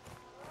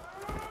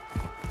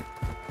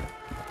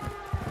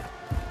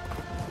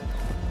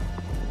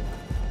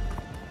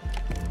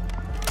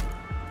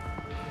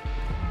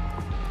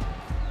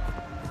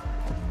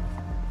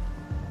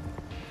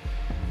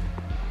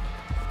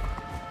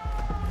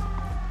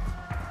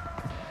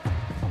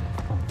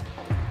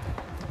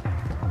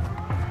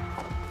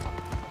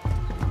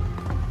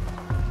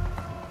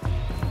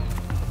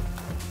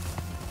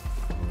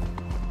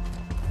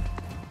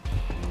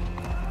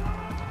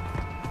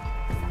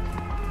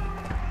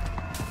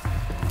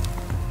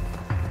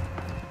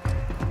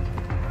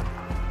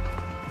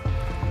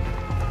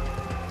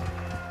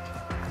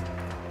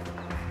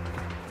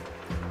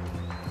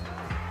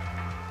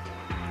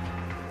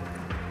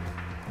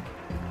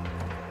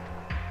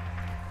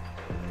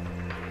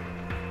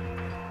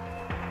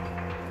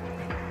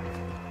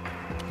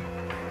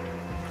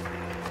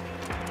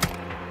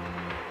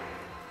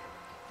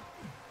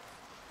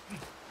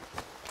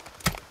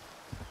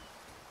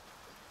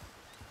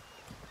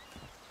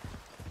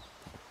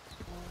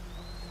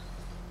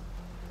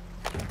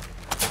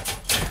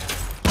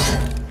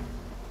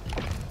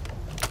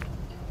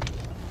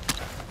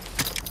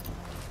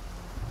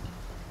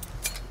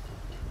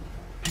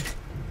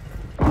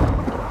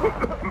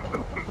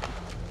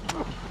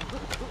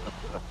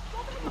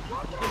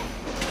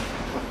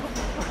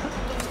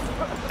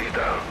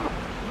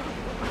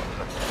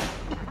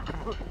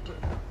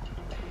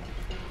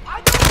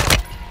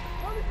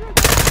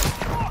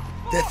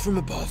 Death from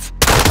above.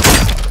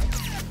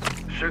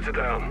 Shoot it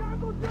down.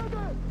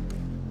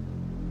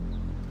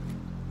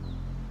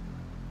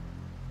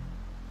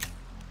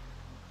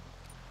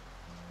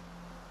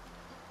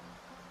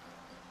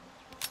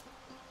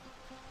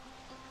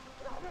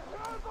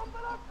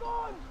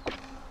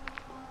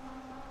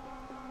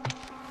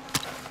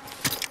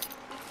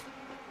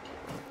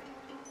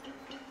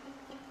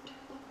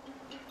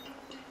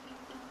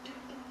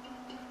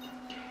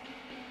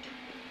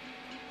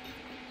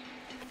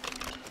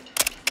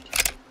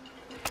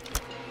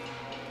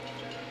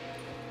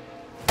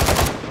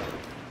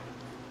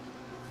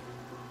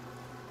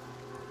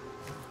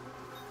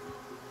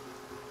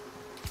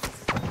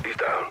 He's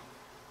down.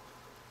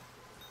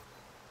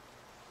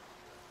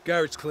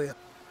 Garage clear.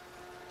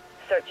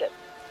 Search it.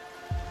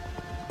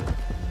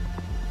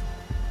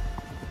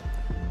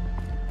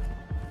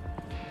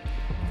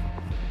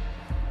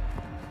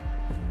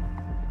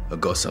 I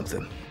got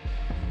something.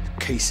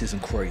 Cases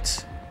and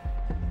crates.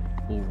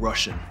 All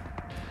Russian.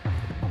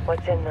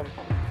 What's in them?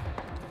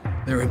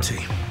 They're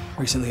empty.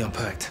 Recently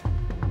unpacked.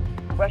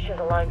 Russia's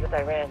aligned with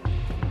Iran.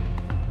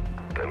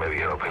 They may be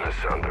helping us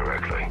son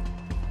directly.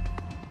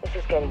 This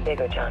is getting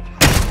bigger, John.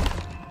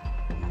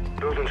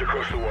 Buildings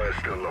across the way are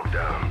still locked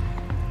down.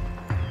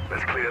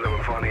 Let's clear them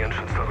and find the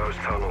entrance to those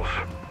tunnels.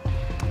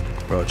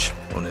 Rog,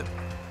 on it.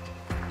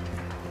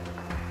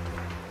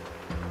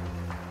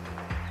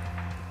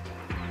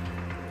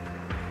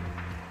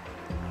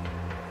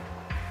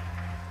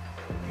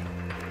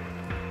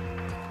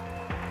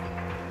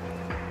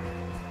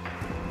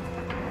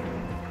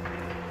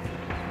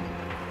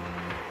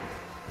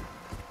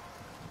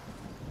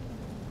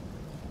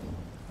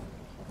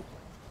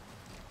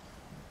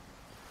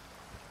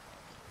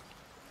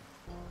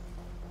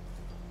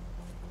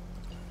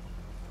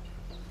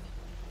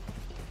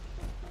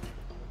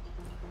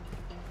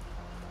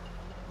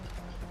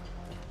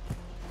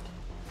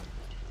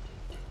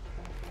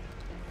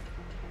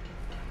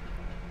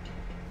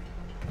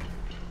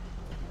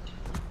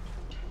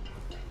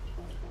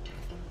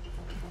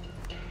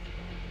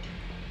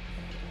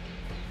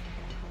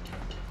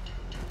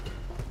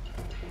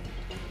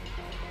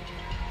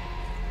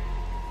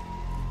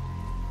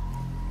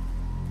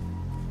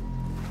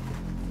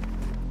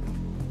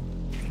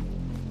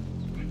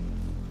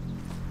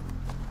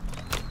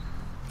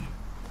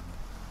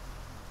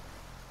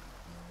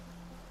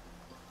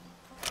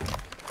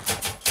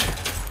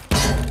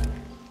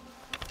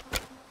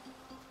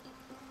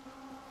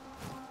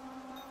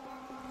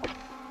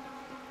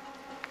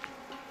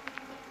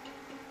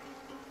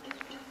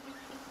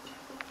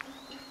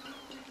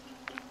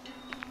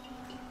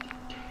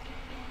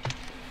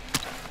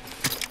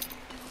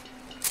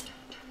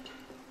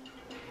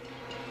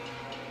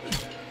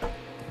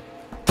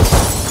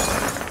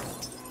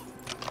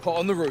 Pot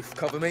on the roof,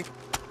 cover me.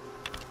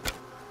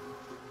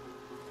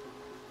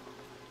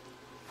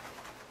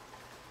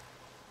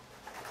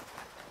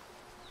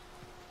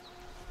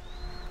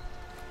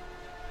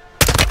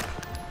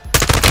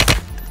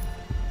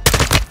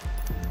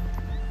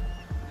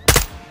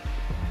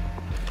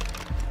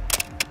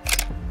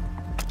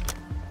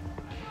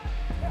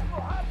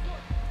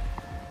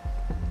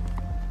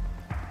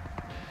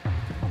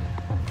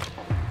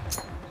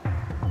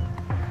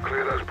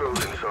 Clear those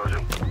buildings,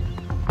 Sergeant.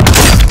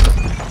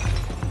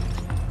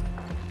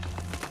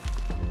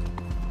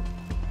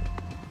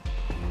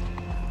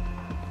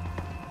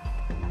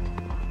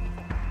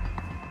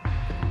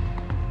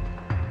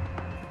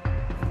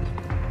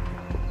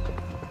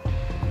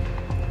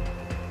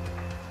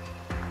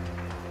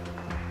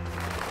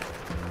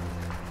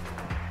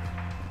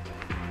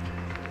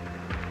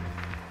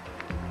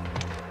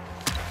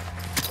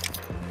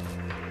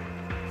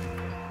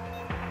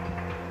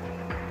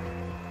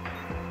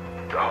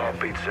 The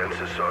heartbeat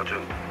sensor,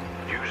 Sergeant.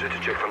 Use it to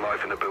check for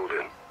life in the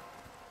building.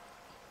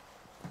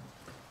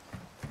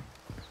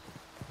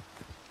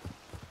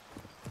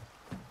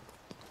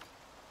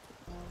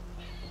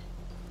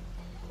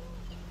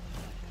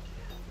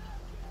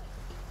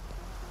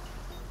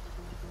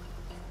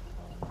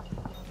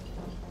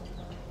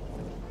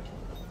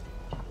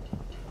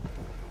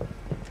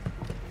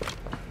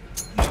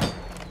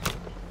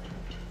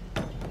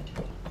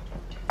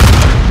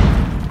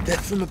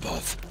 Death from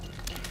above.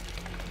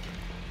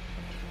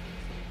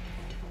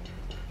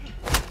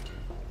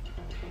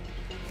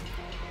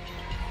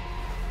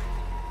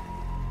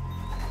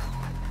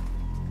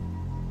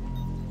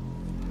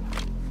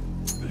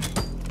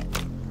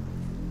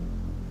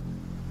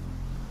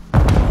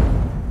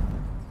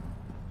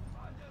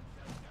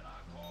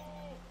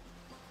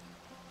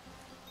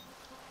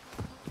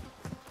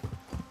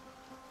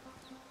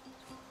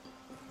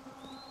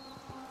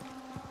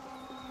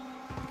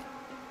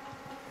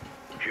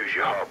 Use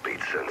your heartbeat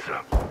sensor.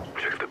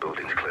 Check if the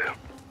building's clear.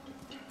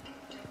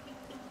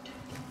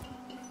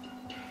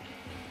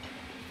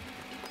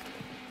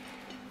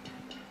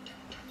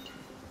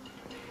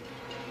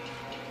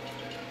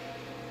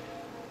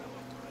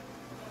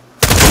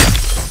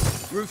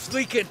 Roof's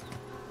leaking.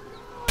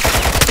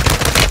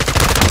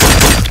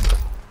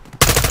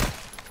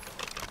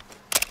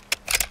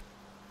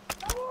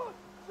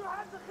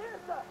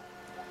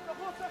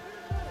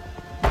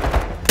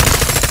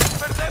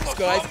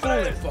 guy. Fall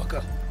it,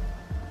 fucker.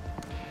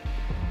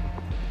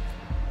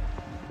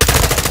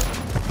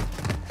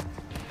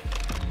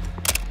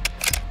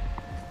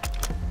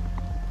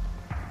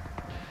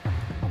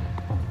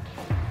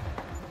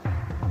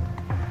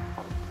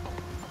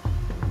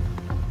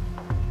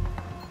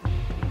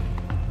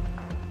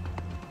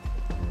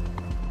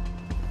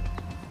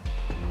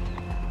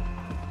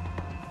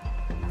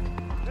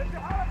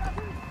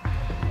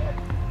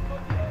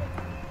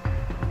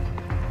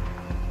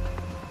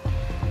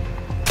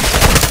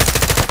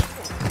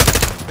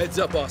 Heads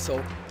up,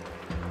 arsehole.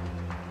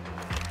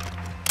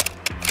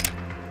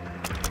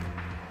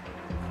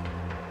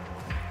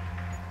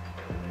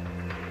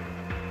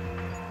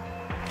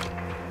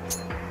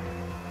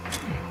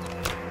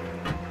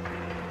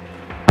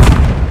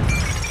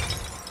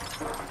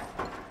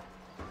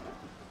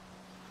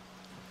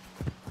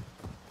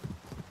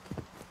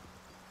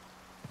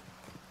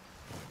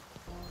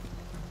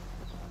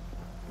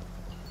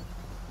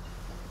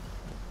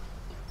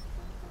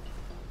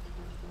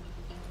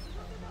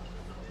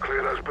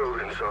 Clear those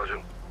buildings,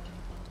 Sergeant.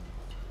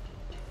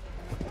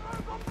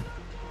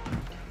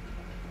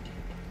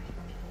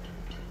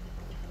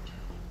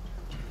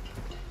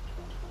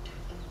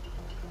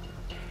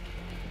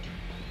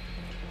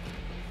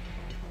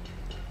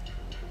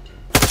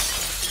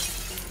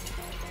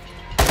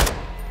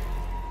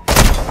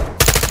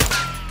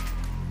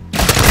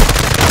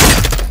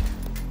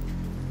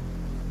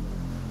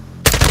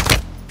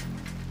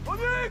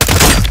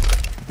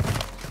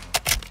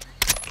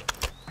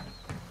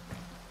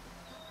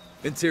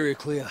 Interior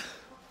clear.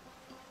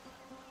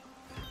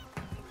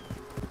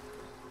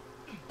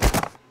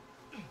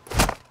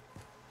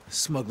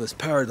 Smuggler's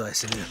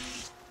paradise in here.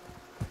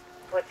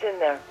 What's in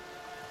there?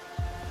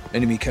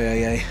 Enemy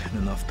KIA and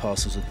enough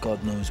parcels of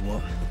God knows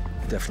what.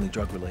 Definitely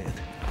drug related.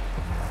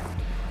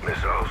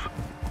 Missiles.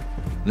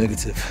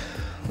 Negative.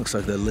 Looks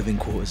like they're living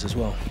quarters as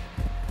well.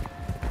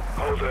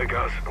 Hold there,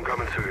 guys. I'm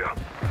coming to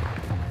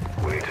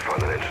you. We need to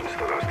find an entrance to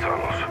those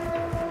tunnels.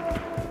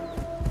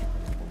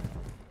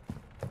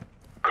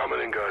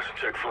 Coming in, guys.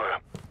 Check fire.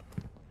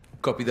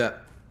 Copy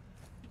that.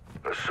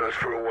 Let's search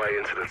for a way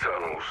into the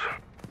tunnels.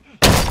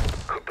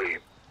 Could be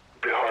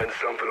behind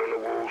something on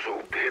the walls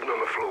or hidden on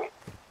the floor.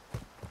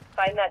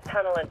 Find that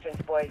tunnel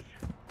entrance, boys.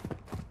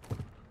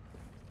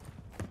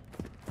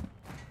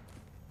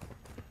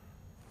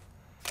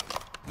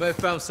 May have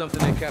found something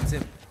there,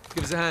 Captain.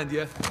 Give us a hand,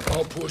 yeah?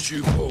 I'll push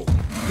you, Paul.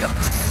 Yep.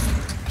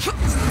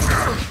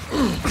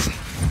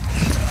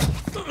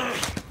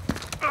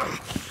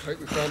 Kate,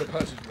 we found a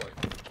passageway.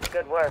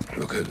 Good work.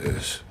 Look at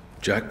this.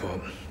 Jackpot.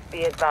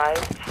 Be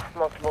advised,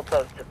 multiple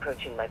boats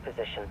approaching my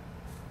position.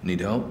 Need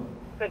help?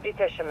 Could be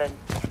fishermen.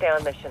 Stay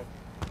on mission.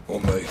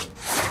 On me.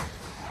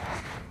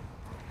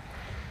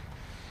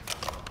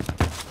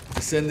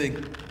 Descending.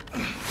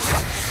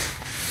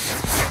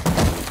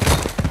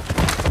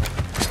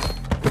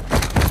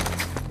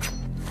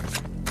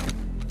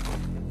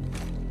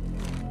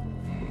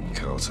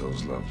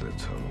 Cartels love their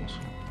tunnels.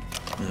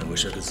 I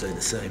wish I could say the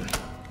same.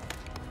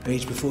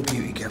 Age before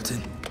beauty,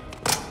 Captain.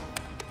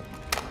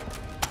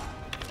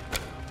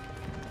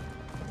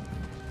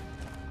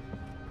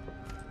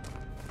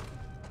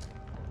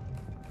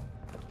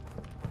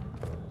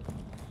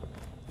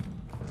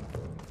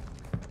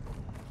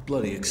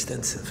 Bloody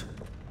extensive.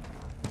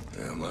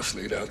 Yeah, must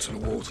lead out to the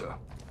water.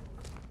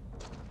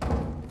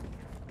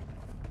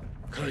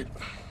 Kate,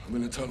 I'm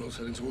in the tunnels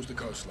heading towards the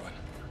coastline.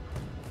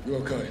 You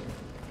okay?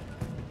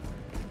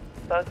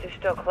 Boats are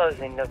still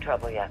closing, no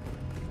trouble yet.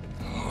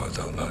 Oh, I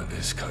don't like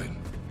this, Kate.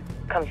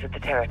 Comes with the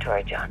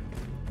territory, John.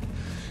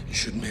 You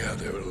shouldn't be out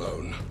there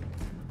alone.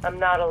 I'm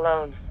not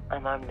alone.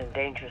 I'm armed and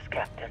dangerous,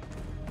 Captain.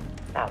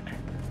 Out.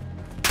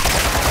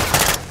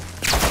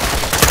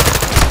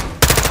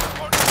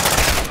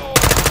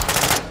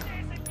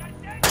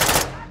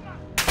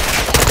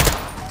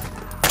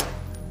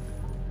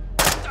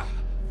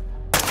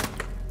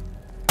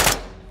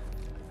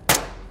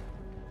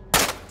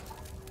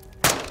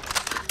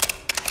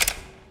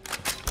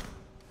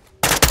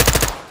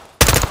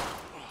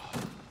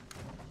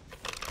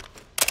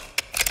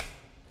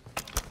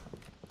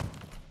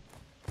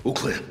 All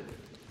clear.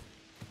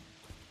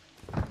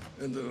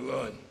 End of the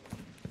line.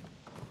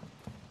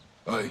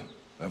 Hey,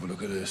 have a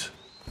look at this.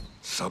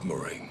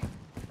 Submarine.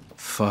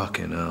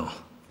 Fucking hell.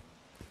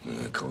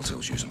 Yeah,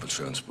 cartel's using for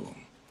transport.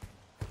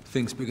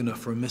 Thing's big enough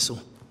for a missile.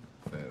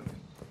 Barely.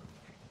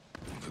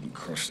 Couldn't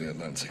cross the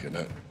Atlantic in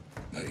that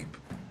heap.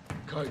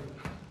 Kate,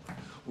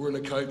 we're in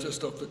a cave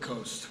just off the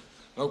coast.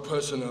 No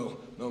personnel,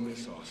 no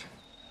missiles.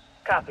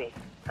 Copy.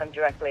 I'm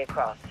directly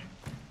across.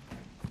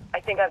 I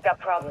think I've got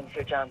problems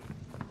here, John.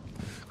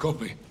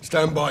 Copy.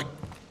 Stand by.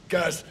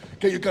 Gaz,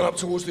 get your gun up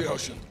towards the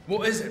ocean.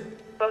 What is it?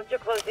 Boats are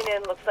closing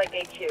in, looks like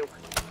HQ.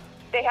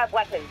 They have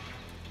weapons.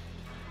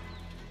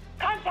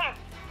 Contact!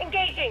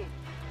 Engaging!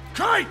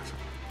 Kate!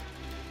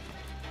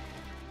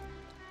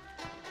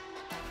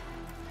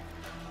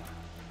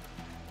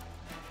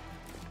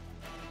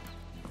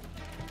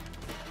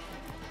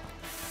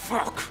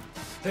 Fuck!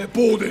 They're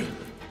boarding!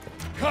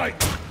 Kate!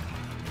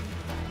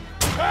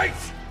 Kate!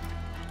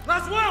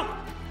 Laswell!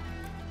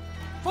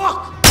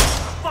 Fuck!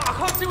 Fuck, I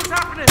can't see what's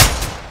happening!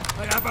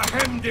 They have her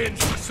hemmed in,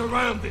 she's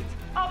surrounded.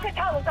 All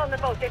Catalans on the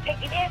boat, they're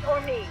taking it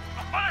or me.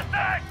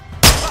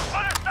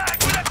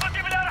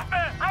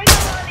 أين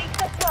مالي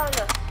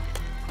سكانة؟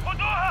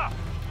 خدوها!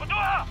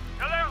 خدوها!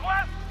 يلا يا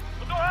اخوان!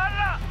 خدوها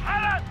هلا!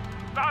 حالا!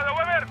 بعد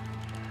اوامر!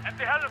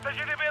 انت هلا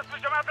سجلي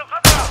باسم جماعة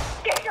الخضراء!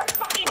 Get your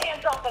fucking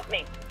hands off of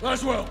me!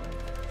 Laswell!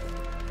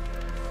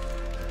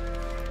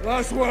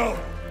 Laswell!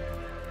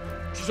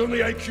 She's on the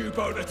AQ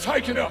boat, they're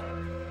taking her!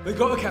 They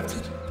got her,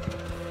 Captain.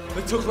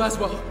 They took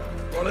Laswell.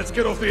 Right, let's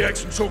get off the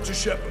X and talk to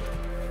Shepard.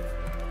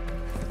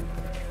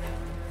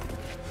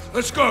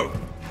 Let's go!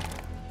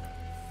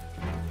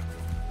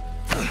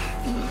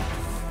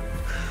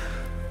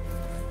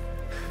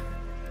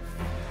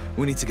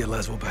 We need to get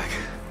Laswell back.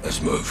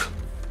 Let's move.